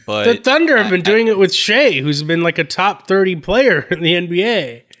him. But the Thunder have been doing it with Shea, who's been like a top 30 player in the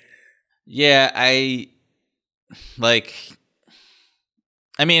NBA. Yeah, I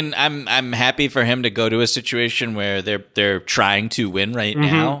mean, I'm happy for him to go to a situation where they're trying to win right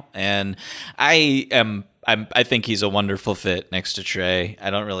now, and I am I think he's a wonderful fit next to Trey.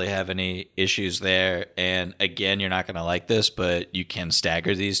 I don't really have any issues there. And again, you're not going to like this, but you can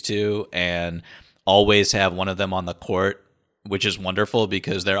stagger these two and always have one of them on the court, which is wonderful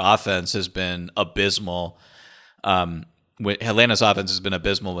because their offense has been abysmal. Atlanta's offense has been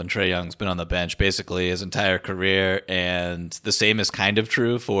abysmal when Trae Young's been on the bench basically his entire career, and the same is kind of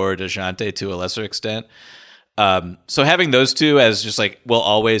true for DeJounte to a lesser extent. So having those two as just like we'll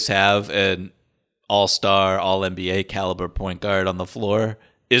always have an all-star, all-NBA caliber point guard on the floor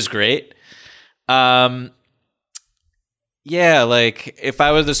is great. Yeah, like if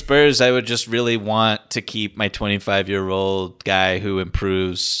I was the Spurs, I would just really want to keep my 25-year-old guy who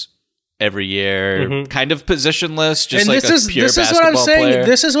improves every year, kind of positionless, just and like this a pure is basketball what I'm saying. player.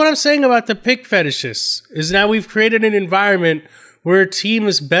 This is what I'm saying about the pick fetishists. Is now we've created an environment where a team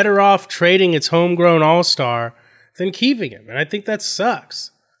is better off trading its homegrown all-star than keeping him, and I think that sucks.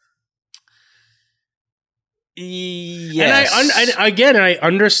 Yes. And I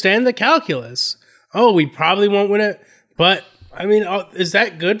understand the calculus. Oh, we probably won't win it, but I mean, is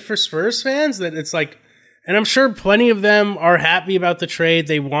that good for Spurs fans? That it's like, and I'm sure plenty of them are happy about the trade.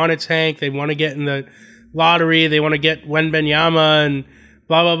 They want to tank. They want to get in the lottery. They want to get Wembanyama and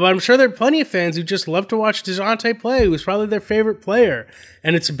blah, blah, blah. I'm sure there are plenty of fans who just love to watch DeJounte play, who's probably their favorite player.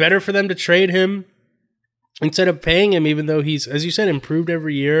 And it's better for them to trade him instead of paying him, even though he's, as you said, improved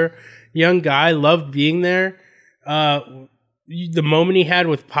every year. Young guy, loved being there. The moment he had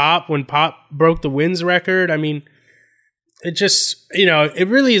with Pop, when Pop broke the wins record, I mean, it just, it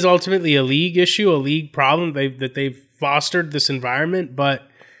really is ultimately a league issue, a league problem that they've fostered this environment. But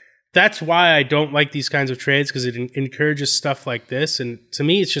that's why I don't like these kinds of trades, because it encourages stuff like this. And to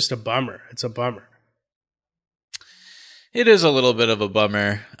me, it's just a bummer. It's a bummer. It is a little bit of a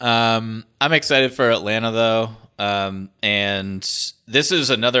bummer. I'm excited for Atlanta, though. And this is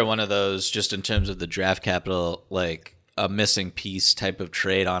another one of those, just in terms of the draft capital, like a missing piece type of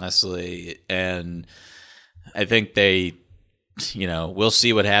trade, honestly. And I think we'll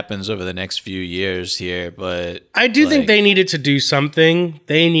see what happens over the next few years here, but I do think they needed to do something.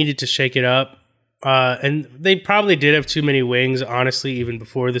 They needed to shake it up. And they probably did have too many wings, honestly, even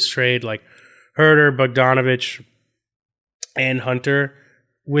before this trade, like Huerter, Bogdanovich, and Hunter.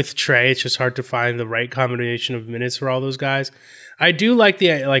 With Trey, it's just hard to find the right combination of minutes for all those guys. I do like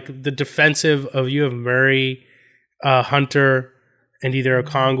the defensive of you have Murray, Hunter, and either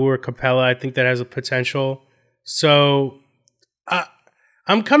Okongwu or Capella. I think that has a potential. So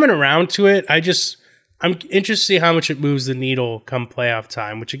I'm coming around to it. I'm interested to see how much it moves the needle come playoff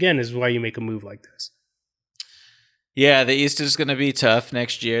time, which again is why you make a move like this. Yeah, the East is going to be tough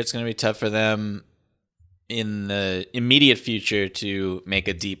next year. It's going to be tough for them in the immediate future to make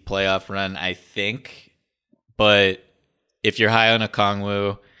a deep playoff run, I think. But if you're high on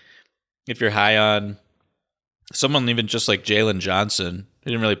Okongwu, if you're high on someone even just like Jalen Johnson,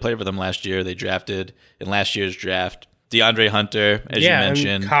 who didn't really play for them last year, they drafted in last year's draft. DeAndre Hunter, as you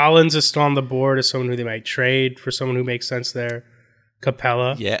mentioned. And Collins is still on the board as someone who they might trade for someone who makes sense there.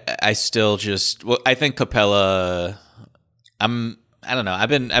 Capella. Yeah, I think Capella, I don't know. I've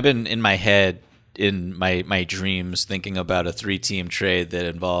been in my head, in my dreams, thinking about a 3-team trade that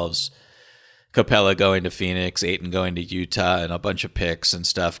involves Capella going to Phoenix, Ayton going to Utah, and a bunch of picks and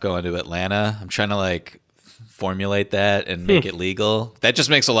stuff going to Atlanta. I'm trying to formulate that and make it legal. That just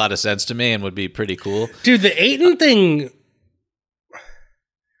makes a lot of sense to me and would be pretty cool. Dude, the Ayton thing,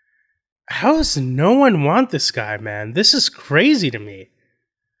 how does no one want this guy, man? This is crazy to me.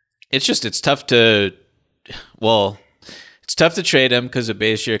 It's tough to trade him because of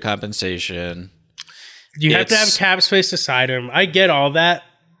base year compensation. You have to have cap space to sign him. I get all that.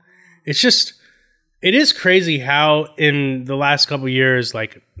 It is crazy how in the last couple of years,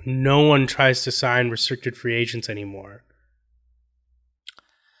 no one tries to sign restricted free agents anymore.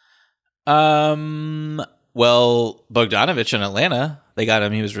 Well, Bogdanovich in Atlanta, they got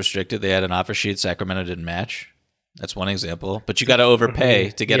him. He was restricted. They had an offer sheet. Sacramento didn't match. That's one example. But you got to overpay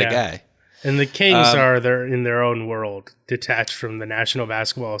to get a guy. And the Kings are in their own world, detached from the National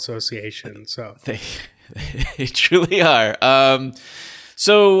Basketball Association. So they truly are.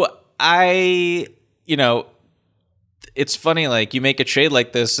 So it's funny, you make a trade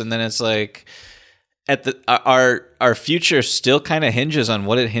like this, and then it's our future still kind of hinges on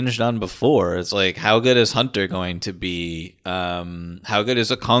what it hinged on before. It's how good is Hunter going to be? How good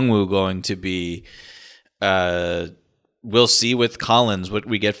is Okongwu going to be? We'll see with Collins what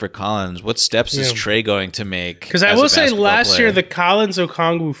we get for Collins. What steps is Trey going to make? Because I will say last year, the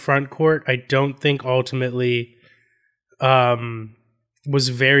Collins-Okongwu front court, I don't think ultimately was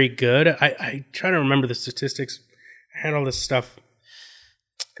very good. I try to remember the statistics. I had all this stuff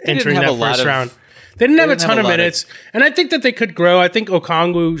entering that first round. They didn't have a ton of minutes, and I think that they could grow. I think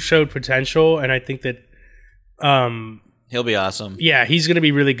Okongwu showed potential, and I think that he'll be awesome. Yeah, he's going to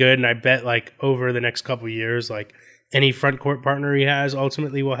be really good, and I bet like over the next couple of years, like any front court partner he has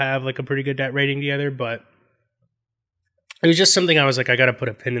ultimately will have like a pretty good net rating together. But it was just something I was like, I got to put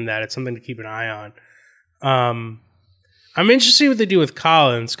a pin in that. It's something to keep an eye on. I'm interested in what they do with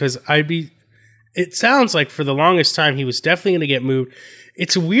Collins because it sounds like for the longest time he was definitely going to get moved.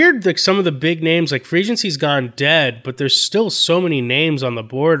 It's weird that some of the big names, like free agency's gone dead, but there's still so many names on the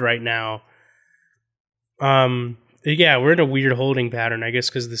board right now. Yeah, we're in a weird holding pattern, I guess,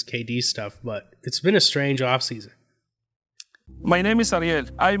 because of this KD stuff, but it's been a strange offseason. My name is Ariel.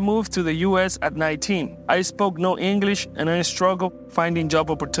 I moved to the U.S. at 19. I spoke no English and I struggled finding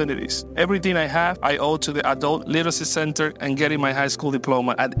job opportunities. Everything I have, I owe to the Adult Literacy Center and getting my high school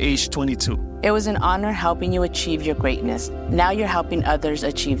diploma at age 22. It was an honor helping you achieve your greatness. Now you're helping others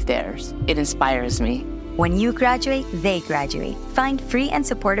achieve theirs. It inspires me. When you graduate, they graduate. Find free and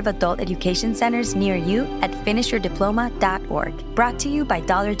supportive adult education centers near you at finishyourdiploma.org. Brought to you by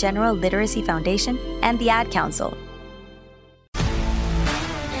Dollar General Literacy Foundation and the Ad Council.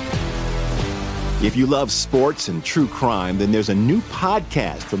 If you love sports and true crime, then there's a new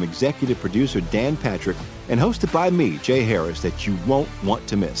podcast from executive producer Dan Patrick and hosted by me, Jay Harris, that you won't want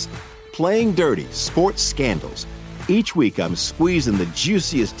to miss. Playing Dirty: Sports Scandals. Each week, I'm squeezing the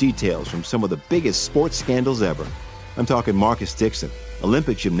juiciest details from some of the biggest sports scandals ever. I'm talking Marcus Dixon,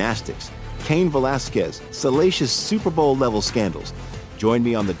 Olympic gymnastics, Cain Velasquez, salacious Super Bowl-level scandals. Join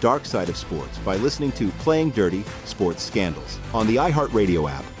me on the dark side of sports by listening to Playing Dirty: Sports Scandals on the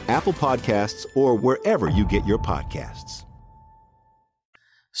iHeartRadio app, Apple Podcasts, or wherever you get your podcasts.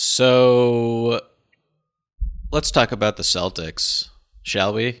 So let's talk about the Celtics,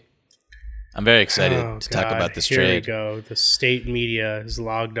 shall we? I'm very excited to talk about this trade. Here we go. The state media is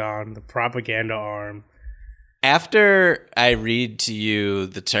logged on, the propaganda arm. After I read to you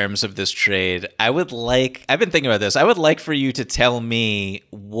the terms of this trade, I've been thinking about this. I would like for you to tell me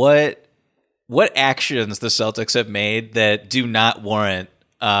what actions the Celtics have made that do not warrant,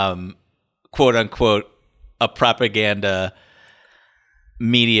 quote unquote, a propaganda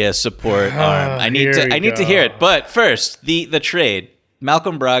media support arm. I need to hear it. But first, the trade.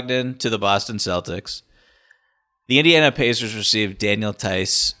 Malcolm Brogdon to the Boston Celtics. The Indiana Pacers received Daniel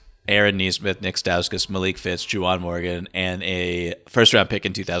Tice, Aaron Nesmith, Nick Stauskas, Malik Fitz, Juwan Morgan, and a first-round pick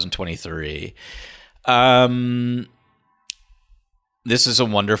in 2023. This is a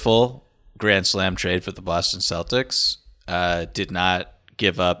wonderful Grand Slam trade for the Boston Celtics. Did not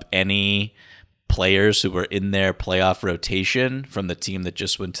give up any players who were in their playoff rotation from the team that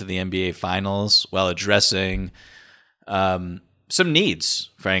just went to the NBA Finals while addressing some needs,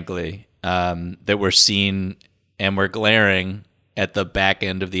 frankly, that were seen and were glaring at the back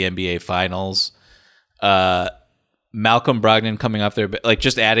end of the NBA Finals. Malcolm Brogdon coming off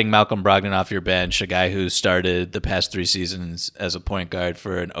just adding Malcolm Brogdon off your bench, a guy who started the past 3 seasons as a point guard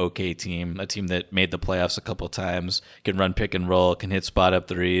for an okay team, a team that made the playoffs a couple times, can run pick and roll, can hit spot up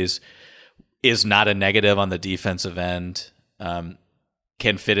threes, is not a negative on the defensive end,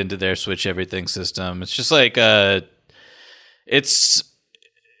 can fit into their switch everything system. It's just like it's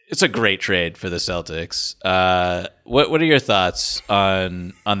a great trade for the Celtics. What are your thoughts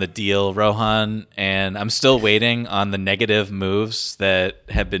on the deal, Rohan? And I'm still waiting on the negative moves that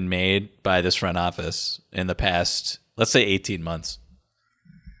have been made by this front office in the past, let's say, 18 months.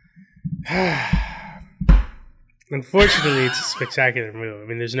 Unfortunately, it's a spectacular move. I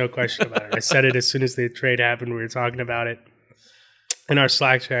mean, there's no question about it. I said it as soon as the trade happened. We were talking about it in our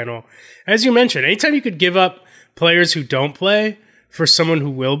Slack channel. As you mentioned, anytime you could give up players who don't play for someone who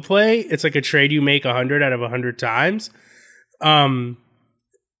will play, it's like a trade you make 100 out of 100 times.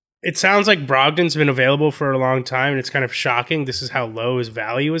 It sounds like Brogdon's been available for a long time, and it's kind of shocking. This is how low his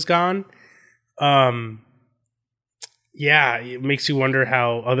value has gone. Yeah, it makes you wonder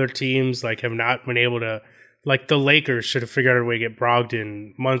how other teams have not been able to, like the Lakers should have figured out a way to get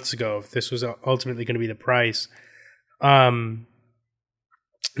Brogdon months ago if this was ultimately going to be the price.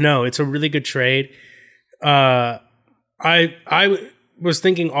 No, it's a really good trade. I was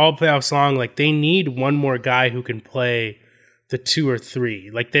thinking all playoffs long, they need one more guy who can play the 2 or 3.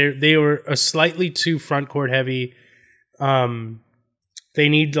 They were a slightly too front court heavy. They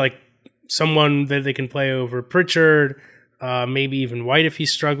need someone that they can play over Pritchard, maybe even White if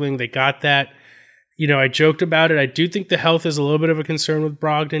he's struggling. They got that. I joked about it. I do think the health is a little bit of a concern with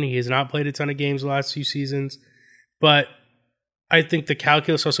Brogdon. He has not played a ton of games the last few seasons, but I think the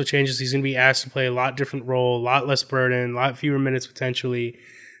calculus also changes. He's going to be asked to play a lot different role, a lot less burden, a lot fewer minutes potentially.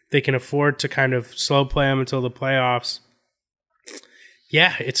 They can afford to kind of slow play him until the playoffs.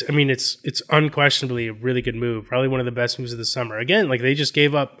 Yeah, it's unquestionably a really good move. Probably one of the best moves of the summer. Again, like they just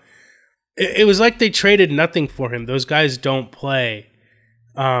gave up. It was like they traded nothing for him. Those guys don't play.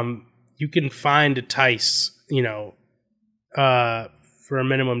 You can find a Tice, for a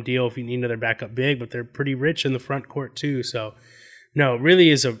minimum deal if you need another backup big, but they're pretty rich in the front court too. So, no, it really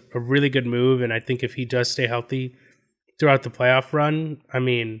is a really good move. And I think if he does stay healthy throughout the playoff run, I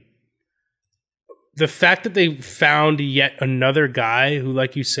mean, the fact that they found yet another guy who,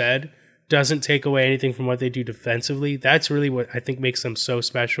 like you said, doesn't take away anything from what they do defensively, that's really what I think makes them so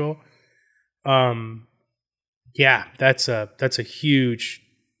special. Yeah, that's a huge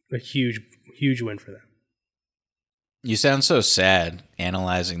win for them. You sound so sad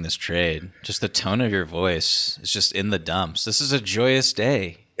analyzing this trade. Just the tone of your voice is just in the dumps. This is a joyous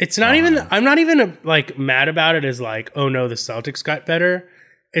day. It's not even. I'm not even like mad about it as like, oh no, the Celtics got better.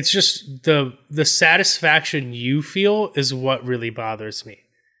 It's just the satisfaction you feel is what really bothers me.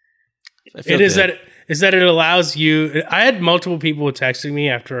 It is that it allows you. I had multiple people texting me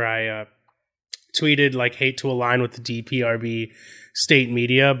after I tweeted like hate to align with the DPRB state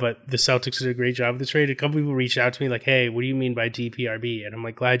media, but the Celtics did a great job of the trade. A couple people reached out to me like, hey, what do you mean by DPRB? And I'm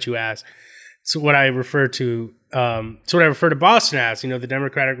like, glad you asked. So what I refer to Boston as, the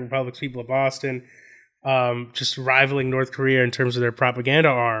Democratic Republic's people of Boston, just rivaling North Korea in terms of their propaganda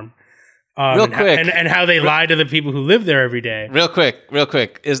arm. Real quick. And how they lie to the people who live there every day. Real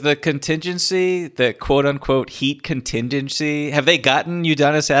quick. Is the contingency, the quote-unquote heat contingency, have they gotten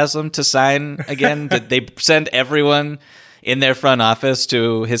Udonis Haslem to sign again? Did they send everyone in their front office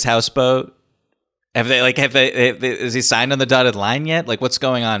to his houseboat? Is he signed on the dotted line yet? Like, what's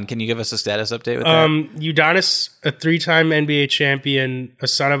going on? Can you give us a status update with that? Udonis, a 3-time NBA champion, a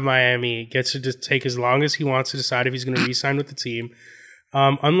son of Miami, gets to just take as long as he wants to decide if he's going to re-sign with the team.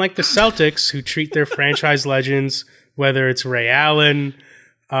 Unlike the Celtics, who treat their franchise legends, whether it's Ray Allen,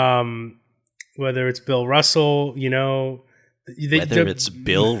 whether it's Bill Russell, it's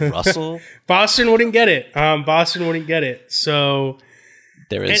Bill Russell? Boston wouldn't get it. So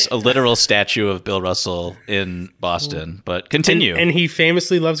there is a literal statue of Bill Russell in Boston, but continue. And he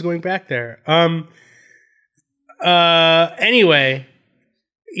famously loves going back there. Anyway,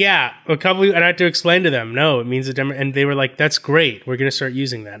 yeah, and I had to explain to them, no, it means and they were like, that's great. We're going to start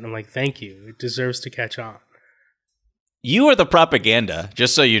using that. And I'm like, thank you. It deserves to catch on. You are the propaganda,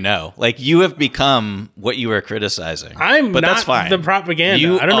 just so you know. Like, you have become what you were criticizing. But not that's fine. The propaganda.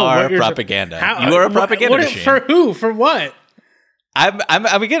 You I don't know are what propaganda. You are a propaganda machine. For who? For what? I'm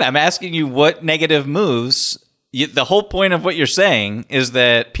asking you what negative moves. The whole point of what you're saying is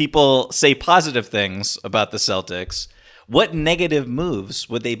that people say positive things about the Celtics. What negative moves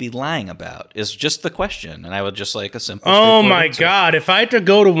would they be lying about is just the question. And I would just like a simple. Oh my God. If I had to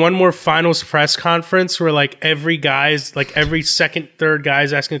go to one more finals press conference where like every second, third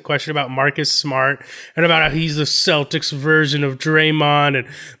guy's asking a question about Marcus Smart and about how he's the Celtics version of Draymond and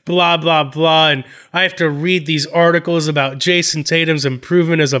blah, blah, blah. And I have to read these articles about Jason Tatum's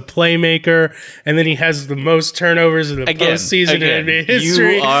improvement as a playmaker. And then he has the most turnovers in the postseason in NBA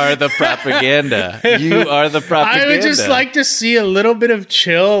history. You are the propaganda. You are the propaganda. I would just like to see a little bit of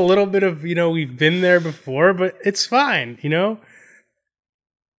chill, a little bit of, we've been there before, but it's fine,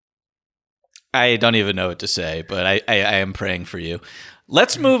 I don't even know what to say, but I am praying for you.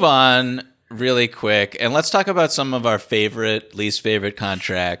 Let's move on really quick, and let's talk about some of our least favorite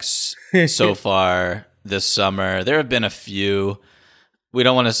contracts so far this summer. There have been a few. We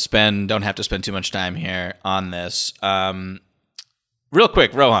don't have to spend too much time here on this. Real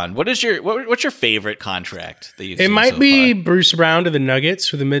quick, Rohan, what's your favorite contract that you've seen? It might so be far? Bruce Brown to the Nuggets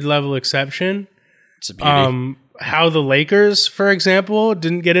for the mid-level exception. It's a beauty. How the Lakers, for example,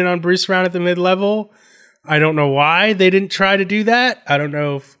 didn't get in on Bruce Brown at the mid-level. I don't know why they didn't try to do that. I don't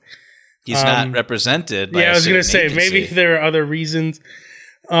know if he's not represented. By I was going to say maybe there are other reasons.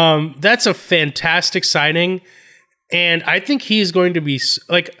 That's a fantastic signing, and I think he's going to be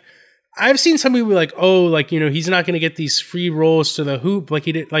like. I've seen some people be like, he's not going to get these free rolls to the hoop like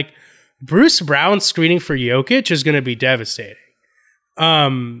he did. Like, Bruce Brown screening for Jokic is going to be devastating.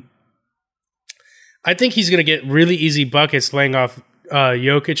 I think he's going to get really easy buckets laying off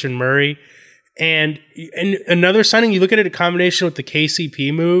Jokic and Murray. And another signing, you look at it in combination with the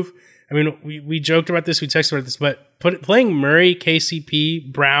KCP move. I mean, we joked about this, we texted about this, but playing Murray,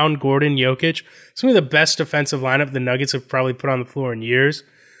 KCP, Brown, Gordon, Jokic, it's going to be the best defensive lineup the Nuggets have probably put on the floor in years.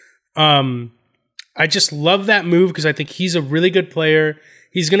 I just love that move because I think he's a really good player.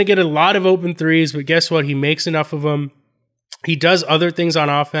 He's going to get a lot of open threes, but guess what? He makes enough of them. He does other things on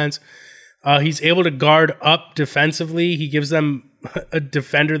offense. He's able to guard up defensively. He gives them a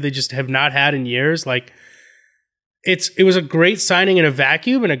defender they just have not had in years. Like, it was a great signing in a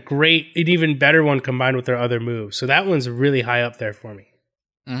vacuum and an even better one combined with their other moves. So that one's really high up there for me.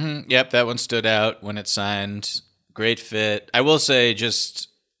 Mm-hmm. Yep, that one stood out when it signed. Great fit. I will say, just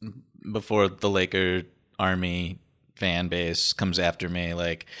before the Laker Army fan base comes after me,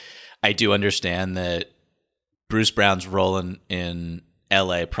 like, I do understand that Bruce Brown's role in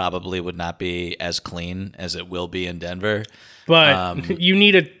LA probably would not be as clean as it will be in Denver. But you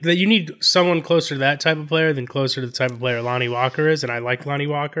need someone closer to that type of player than closer to the type of player Lonnie Walker is, and I like Lonnie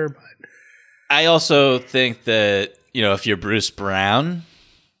Walker. But I also think that, if you're Bruce Brown,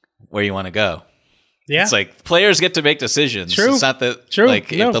 where you want to go. Yeah. It's like players get to make decisions. True. It's not that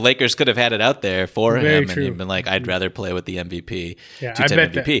if the Lakers could have had it out there for him and he'd been like, I'd rather play with the MVP. Yeah, I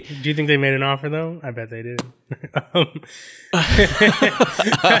bet MVP. Do you think they made an offer though? I bet they did.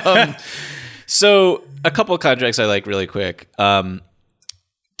 So a couple of contracts I like really quick.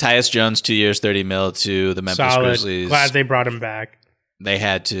 Tyus Jones, 2 years, $30 million to the Memphis Grizzlies. Glad they brought him back. They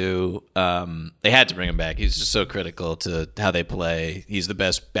had to bring him back. He's just so critical to how they play. He's the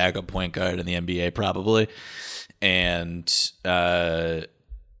best backup point guard in the NBA probably. And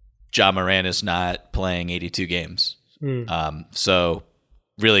Ja Morant is not playing 82 games. So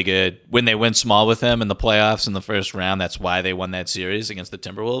really good. When they went small with him in the playoffs in the first round, that's why they won that series against the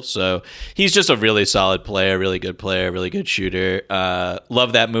Timberwolves. So he's just a really solid player, really good shooter.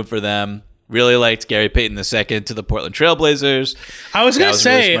 Love that move for them. Really liked Gary Payton II to the Portland Trailblazers. I was going to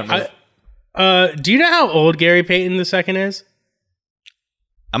say, do you know how old Gary Payton II is?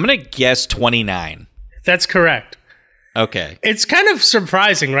 I'm going to guess 29. That's correct. Okay. It's kind of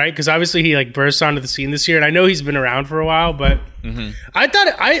surprising, right? Because obviously he burst onto the scene this year, and I know he's been around for a while, but I thought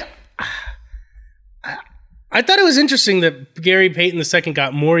it was interesting that Gary Payton II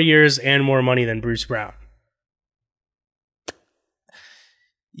got more years and more money than Bruce Brown.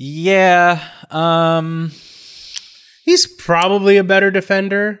 Yeah. He's probably a better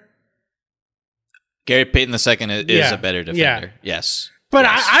defender. Gary Payton II is a better defender. Yeah. Yes. But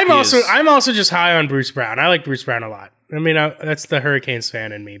yes, I'm also just high on Bruce Brown. I like Bruce Brown a lot. I mean, that's the Hurricanes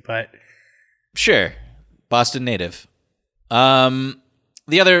fan in me, but sure. Boston native. The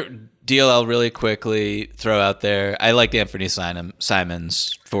other deal I'll really quickly throw out there, I liked Anthony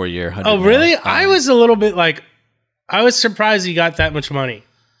Simons 4-year, $100 million. Oh, really? Million. I was a little bit I was surprised he got that much money.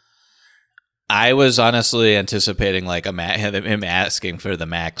 I was honestly anticipating him asking for the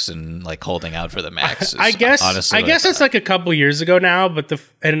max and holding out for the max. I guess it's a couple years ago now, but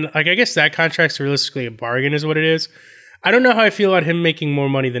I guess that contract's realistically a bargain is what it is. I don't know how I feel about him making more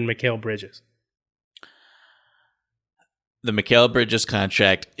money than Mikal Bridges. The Mikal Bridges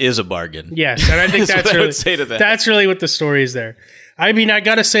contract is a bargain. Yes, and I think that's really what the story is there. I mean, I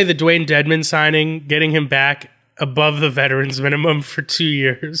got to say the Dwayne Dedmon signing, getting him back above the veterans minimum for 2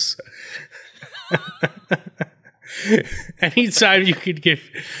 years. Anytime you could give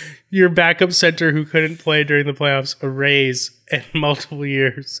your backup center who couldn't play during the playoffs a raise in multiple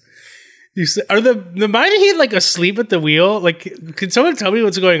years. Are the Miami Heat asleep at the wheel? Can someone tell me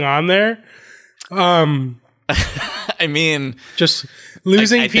what's going on there? I mean, just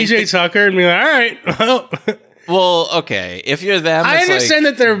losing PJ Tucker and being all right, well, okay. If you're them, I understand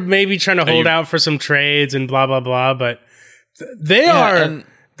that they're maybe trying to hold out for some trades and blah blah blah, but they are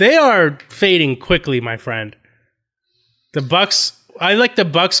fading quickly, my friend. The Bucks. I like the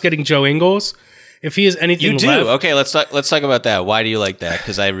Bucks getting Joe Ingles. If he has anything, you do. Left, okay, let's talk about that. Why do you like that?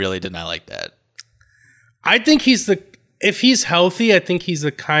 Because I really did not like that. I think if he's healthy, I think he's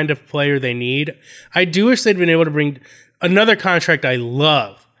the kind of player they need. I do wish they'd been able to bring another contract I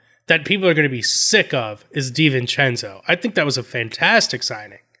love that people are going to be sick of is DiVincenzo. I think that was a fantastic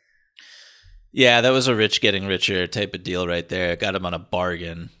signing. Yeah, that was a rich getting richer type of deal right there. Got him on a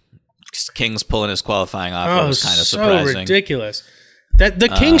bargain. Kings pulling his qualifying offer was kind of surprising. So ridiculous. That the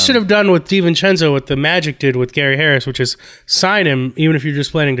Kings should have done what DiVincenzo, what the Magic did with Gary Harris, which is sign him even if you're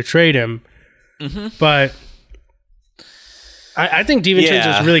just planning to trade him. Mm-hmm. But I think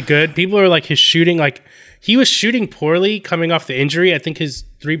DiVincenzo is really good. People are his shooting, he was shooting poorly coming off the injury. I think his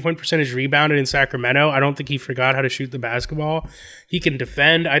 3-point percentage rebounded in Sacramento. I don't think he forgot how to shoot the basketball. He can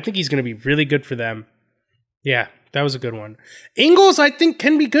defend. I think he's going to be really good for them. Yeah, that was a good one. Ingles, I think,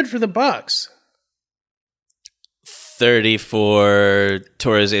 can be good for the Bucks. 34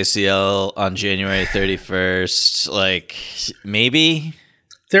 tore his ACL on January 31st. Maybe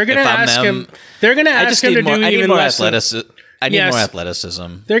they're going to ask him. They're going to ask him to do even less. I need more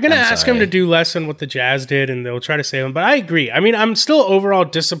athleticism. They're going to ask him to do less than what the Jazz did, and they'll try to save him. But I agree. I mean, I'm still overall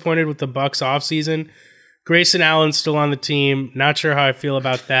disappointed with the Bucks offseason. Grayson Allen's still on the team. Not sure how I feel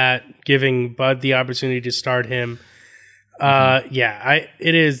about that, giving Bud the opportunity to start him.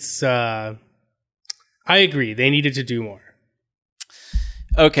 It is. I agree. They needed to do more.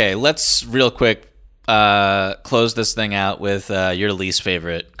 Okay, let's real quick close this thing out with your least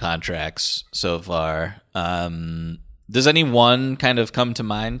favorite contracts so far. Does any one kind of come to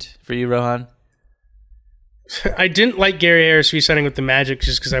mind for you, Rohan? I didn't like Gary Harris re-signing with the Magic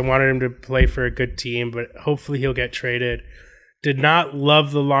just because I wanted him to play for a good team, but hopefully he'll get traded. Did not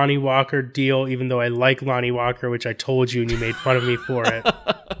love the Lonnie Walker deal, even though I like Lonnie Walker, which I told you and you made fun of me for it.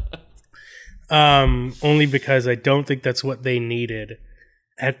 Only because I don't think that's what they needed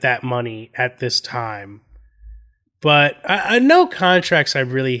at that money at this time. But no contracts I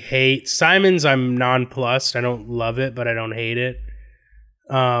really hate. Simons, I'm nonplussed. I don't love it, but I don't hate it.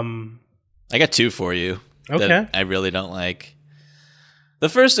 I got two for you. Okay. That I really don't like. The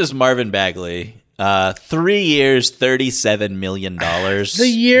first is Marvin Bagley. 3 years, $37 million. The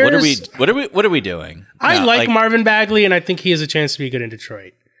years. What are we doing? I like Marvin Bagley, and I think he has a chance to be good in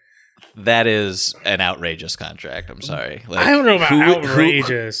Detroit. That is an outrageous contract. I'm sorry. I don't know about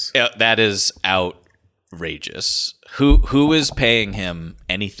outrageous. That is outrageous. Who is paying him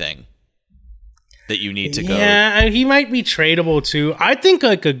anything that you need to go? Yeah, he might be tradable too. I think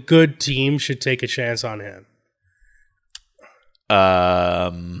like a good team should take a chance on him.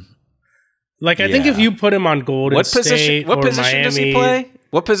 I think if you put him on Golden State what or position Miami, does he play?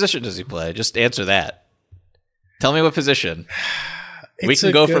 What position does he play? Just answer that. Tell me what position. We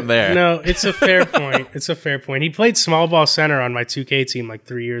can go from there. No, it's a fair point. It's a fair point. He played small ball center on my 2K team like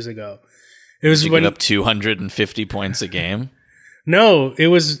 3 years ago. It was when up 250 points a game. No, it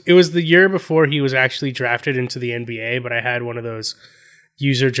was the year before he was actually drafted into the NBA, but I had one of those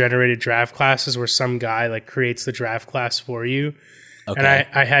user-generated draft classes where some guy like creates the draft class for you. Okay. And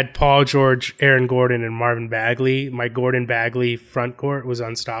I had Paul George, Aaron Gordon, and Marvin Bagley. My Gordon-Bagley front court was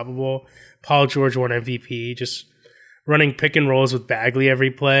unstoppable. Paul George won MVP, just running pick and rolls with Bagley every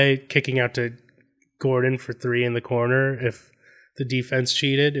play, kicking out to Gordon for three in the corner if the defense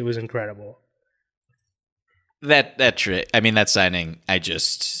cheated. It was incredible. That trick. I mean, that signing.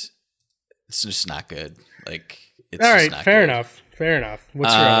 It's just not good. Like, it's all right. Just not Fair good. enough. Fair enough.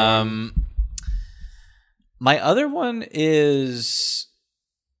 What's your other one? My other one is,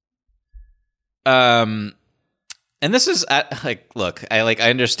 and this is look. I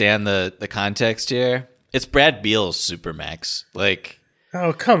understand the context here. It's Brad Beal's Supermax. Like,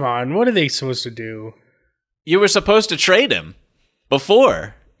 oh come on, what are they supposed to do? You were supposed to trade him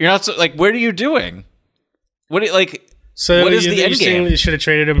before. You're not what are you doing? What is the end game? You should have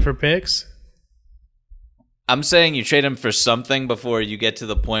traded him for picks. I'm saying you trade him for something before you get to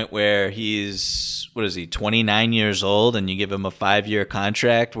the point where he's 29 years old, and you give him a 5-year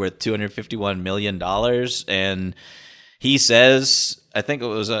contract worth $251 million, and he says, I think it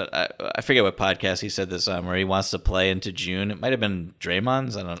was I forget what podcast he said this on, where he wants to play into June. It might have been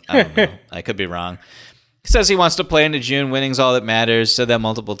Draymond's. I don't know. I could be wrong. He says he wants to play into June. Winning's all that matters. Said that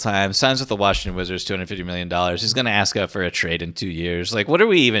multiple times. Signs with the Washington Wizards, $250 million. He's going to ask out for a trade in 2 years. Like, what are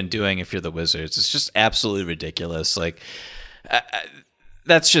we even doing if you're the Wizards? It's just absolutely ridiculous. Like,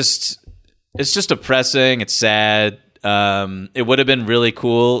 it's just depressing. It's sad. It would have been really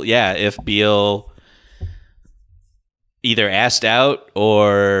cool, if Beal either asked out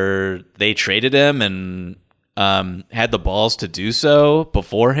or they traded him and had the balls to do so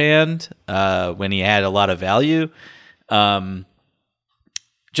beforehand when he had a lot of value.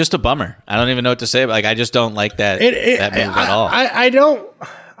 Just a bummer. I don't even know what to say. But I just don't like that move at all. I don't.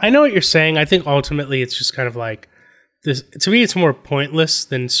 I know what you're saying. I think ultimately it's just kind of like this. To me, it's more pointless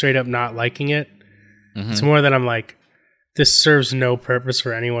than straight up not liking it. Mm-hmm. It's more that I'm like, this serves no purpose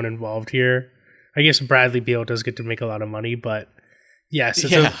for anyone involved here. I guess Bradley Beal does get to make a lot of money, but yes,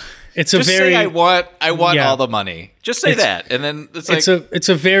 it's just say I want all the money. Just say that, and then it's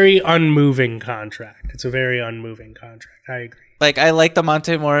a very unmoving contract. It's a very unmoving contract. I agree. Like, I like the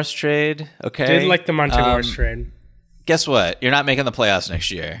Monte Morris trade. Okay, did like the Monte Morris trade. Guess what? You're not making the playoffs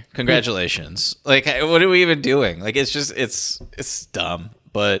next year. Congratulations. Like, what are we even doing? Like, it's just it's dumb.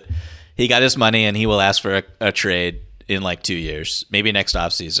 But he got his money, and he will ask for a trade in like 2 years, maybe next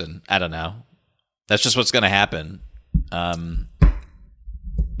offseason. I don't know. That's just what's going to happen.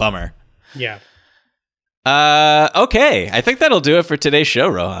 Bummer. Yeah. Okay. I think that'll do it for today's show,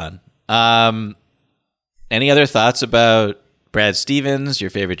 Rohan. Any other thoughts about Brad Stevens, your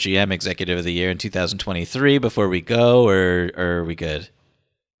favorite GM executive of the year in 2023 before we go, or are we good?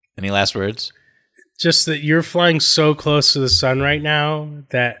 Any last words? Just that you're flying so close to the sun right now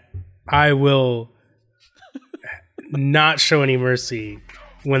that I will not show any mercy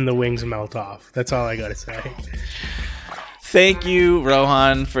when the wings melt off. That's all I got to say. Thank you,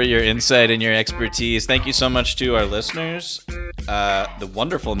 Rohan, for your insight and your expertise. Thank you so much to our listeners, the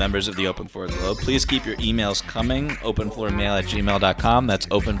wonderful members of the Open Floor Globe. Please keep your emails coming, openfloormail@gmail.com. That's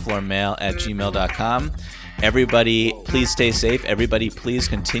openfloormail@gmail.com. Everybody, please stay safe. Everybody, please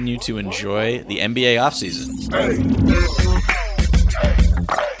continue to enjoy the NBA offseason.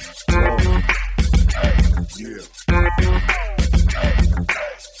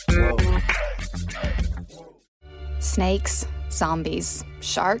 Snakes, zombies,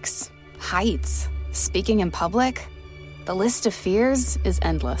 sharks, heights, speaking in public. The list of fears is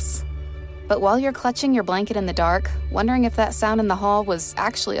endless. But while you're clutching your blanket in the dark, wondering if that sound in the hall was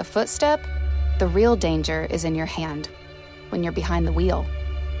actually a footstep, the real danger is in your hand, when you're behind the wheel.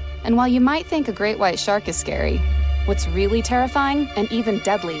 And while you might think a great white shark is scary, what's really terrifying and even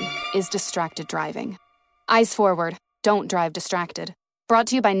deadly is distracted driving. Eyes forward, don't drive distracted. Brought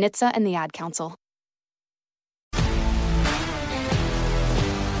to you by NHTSA and the Ad Council.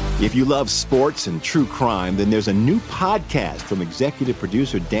 If you love sports and true crime, then there's a new podcast from executive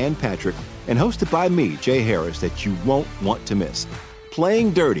producer Dan Patrick and hosted by me, Jay Harris, that you won't want to miss.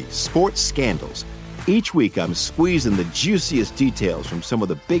 Playing Dirty: Sports Scandals. Each week, I'm squeezing the juiciest details from some of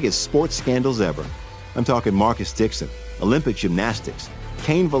the biggest sports scandals ever. I'm talking Marcus Dixon, Olympic gymnastics,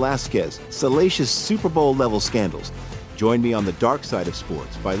 Cain Velasquez, salacious Super Bowl-level scandals. Join me on the dark side of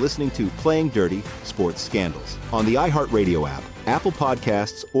sports by listening to Playing Dirty: Sports Scandals on the iHeartRadio app, Apple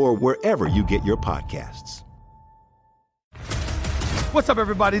Podcasts, or wherever you get your podcasts. What's up,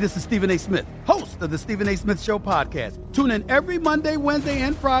 everybody? This is Stephen A. Smith, host of the Stephen A. Smith Show podcast. Tune in every Monday, Wednesday,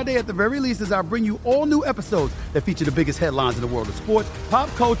 and Friday at the very least as I bring you all new episodes that feature the biggest headlines in the world of sports, pop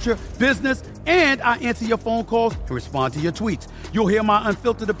culture, business, and I answer your phone calls and respond to your tweets. You'll hear my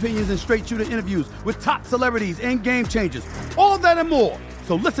unfiltered opinions and straight-shooter interviews with top celebrities and game changers. All that and more.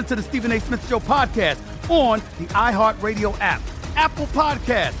 So listen to the Stephen A. Smith Show podcast on the iHeartRadio app, Apple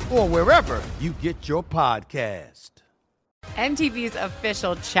Podcasts, or wherever you get your podcast. MTV's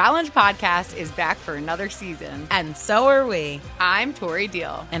official Challenge podcast is back for another season. And so are we. I'm Tori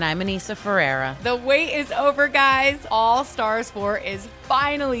Deal. And I'm Anissa Ferreira. The wait is over, guys. All Stars 4 is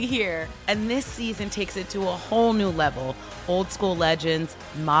finally here. And this season takes it to a whole new level. Old school legends,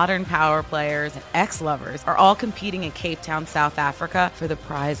 modern power players, and ex-lovers are all competing in Cape Town, South Africa for the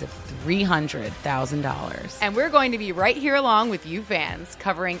prize of $300,000. And we're going to be right here along with you fans,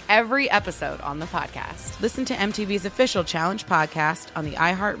 covering every episode on the podcast. Listen to MTV's official Challenge podcast on the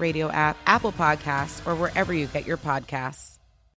iHeartRadio app, Apple Podcasts, or wherever you get your podcasts.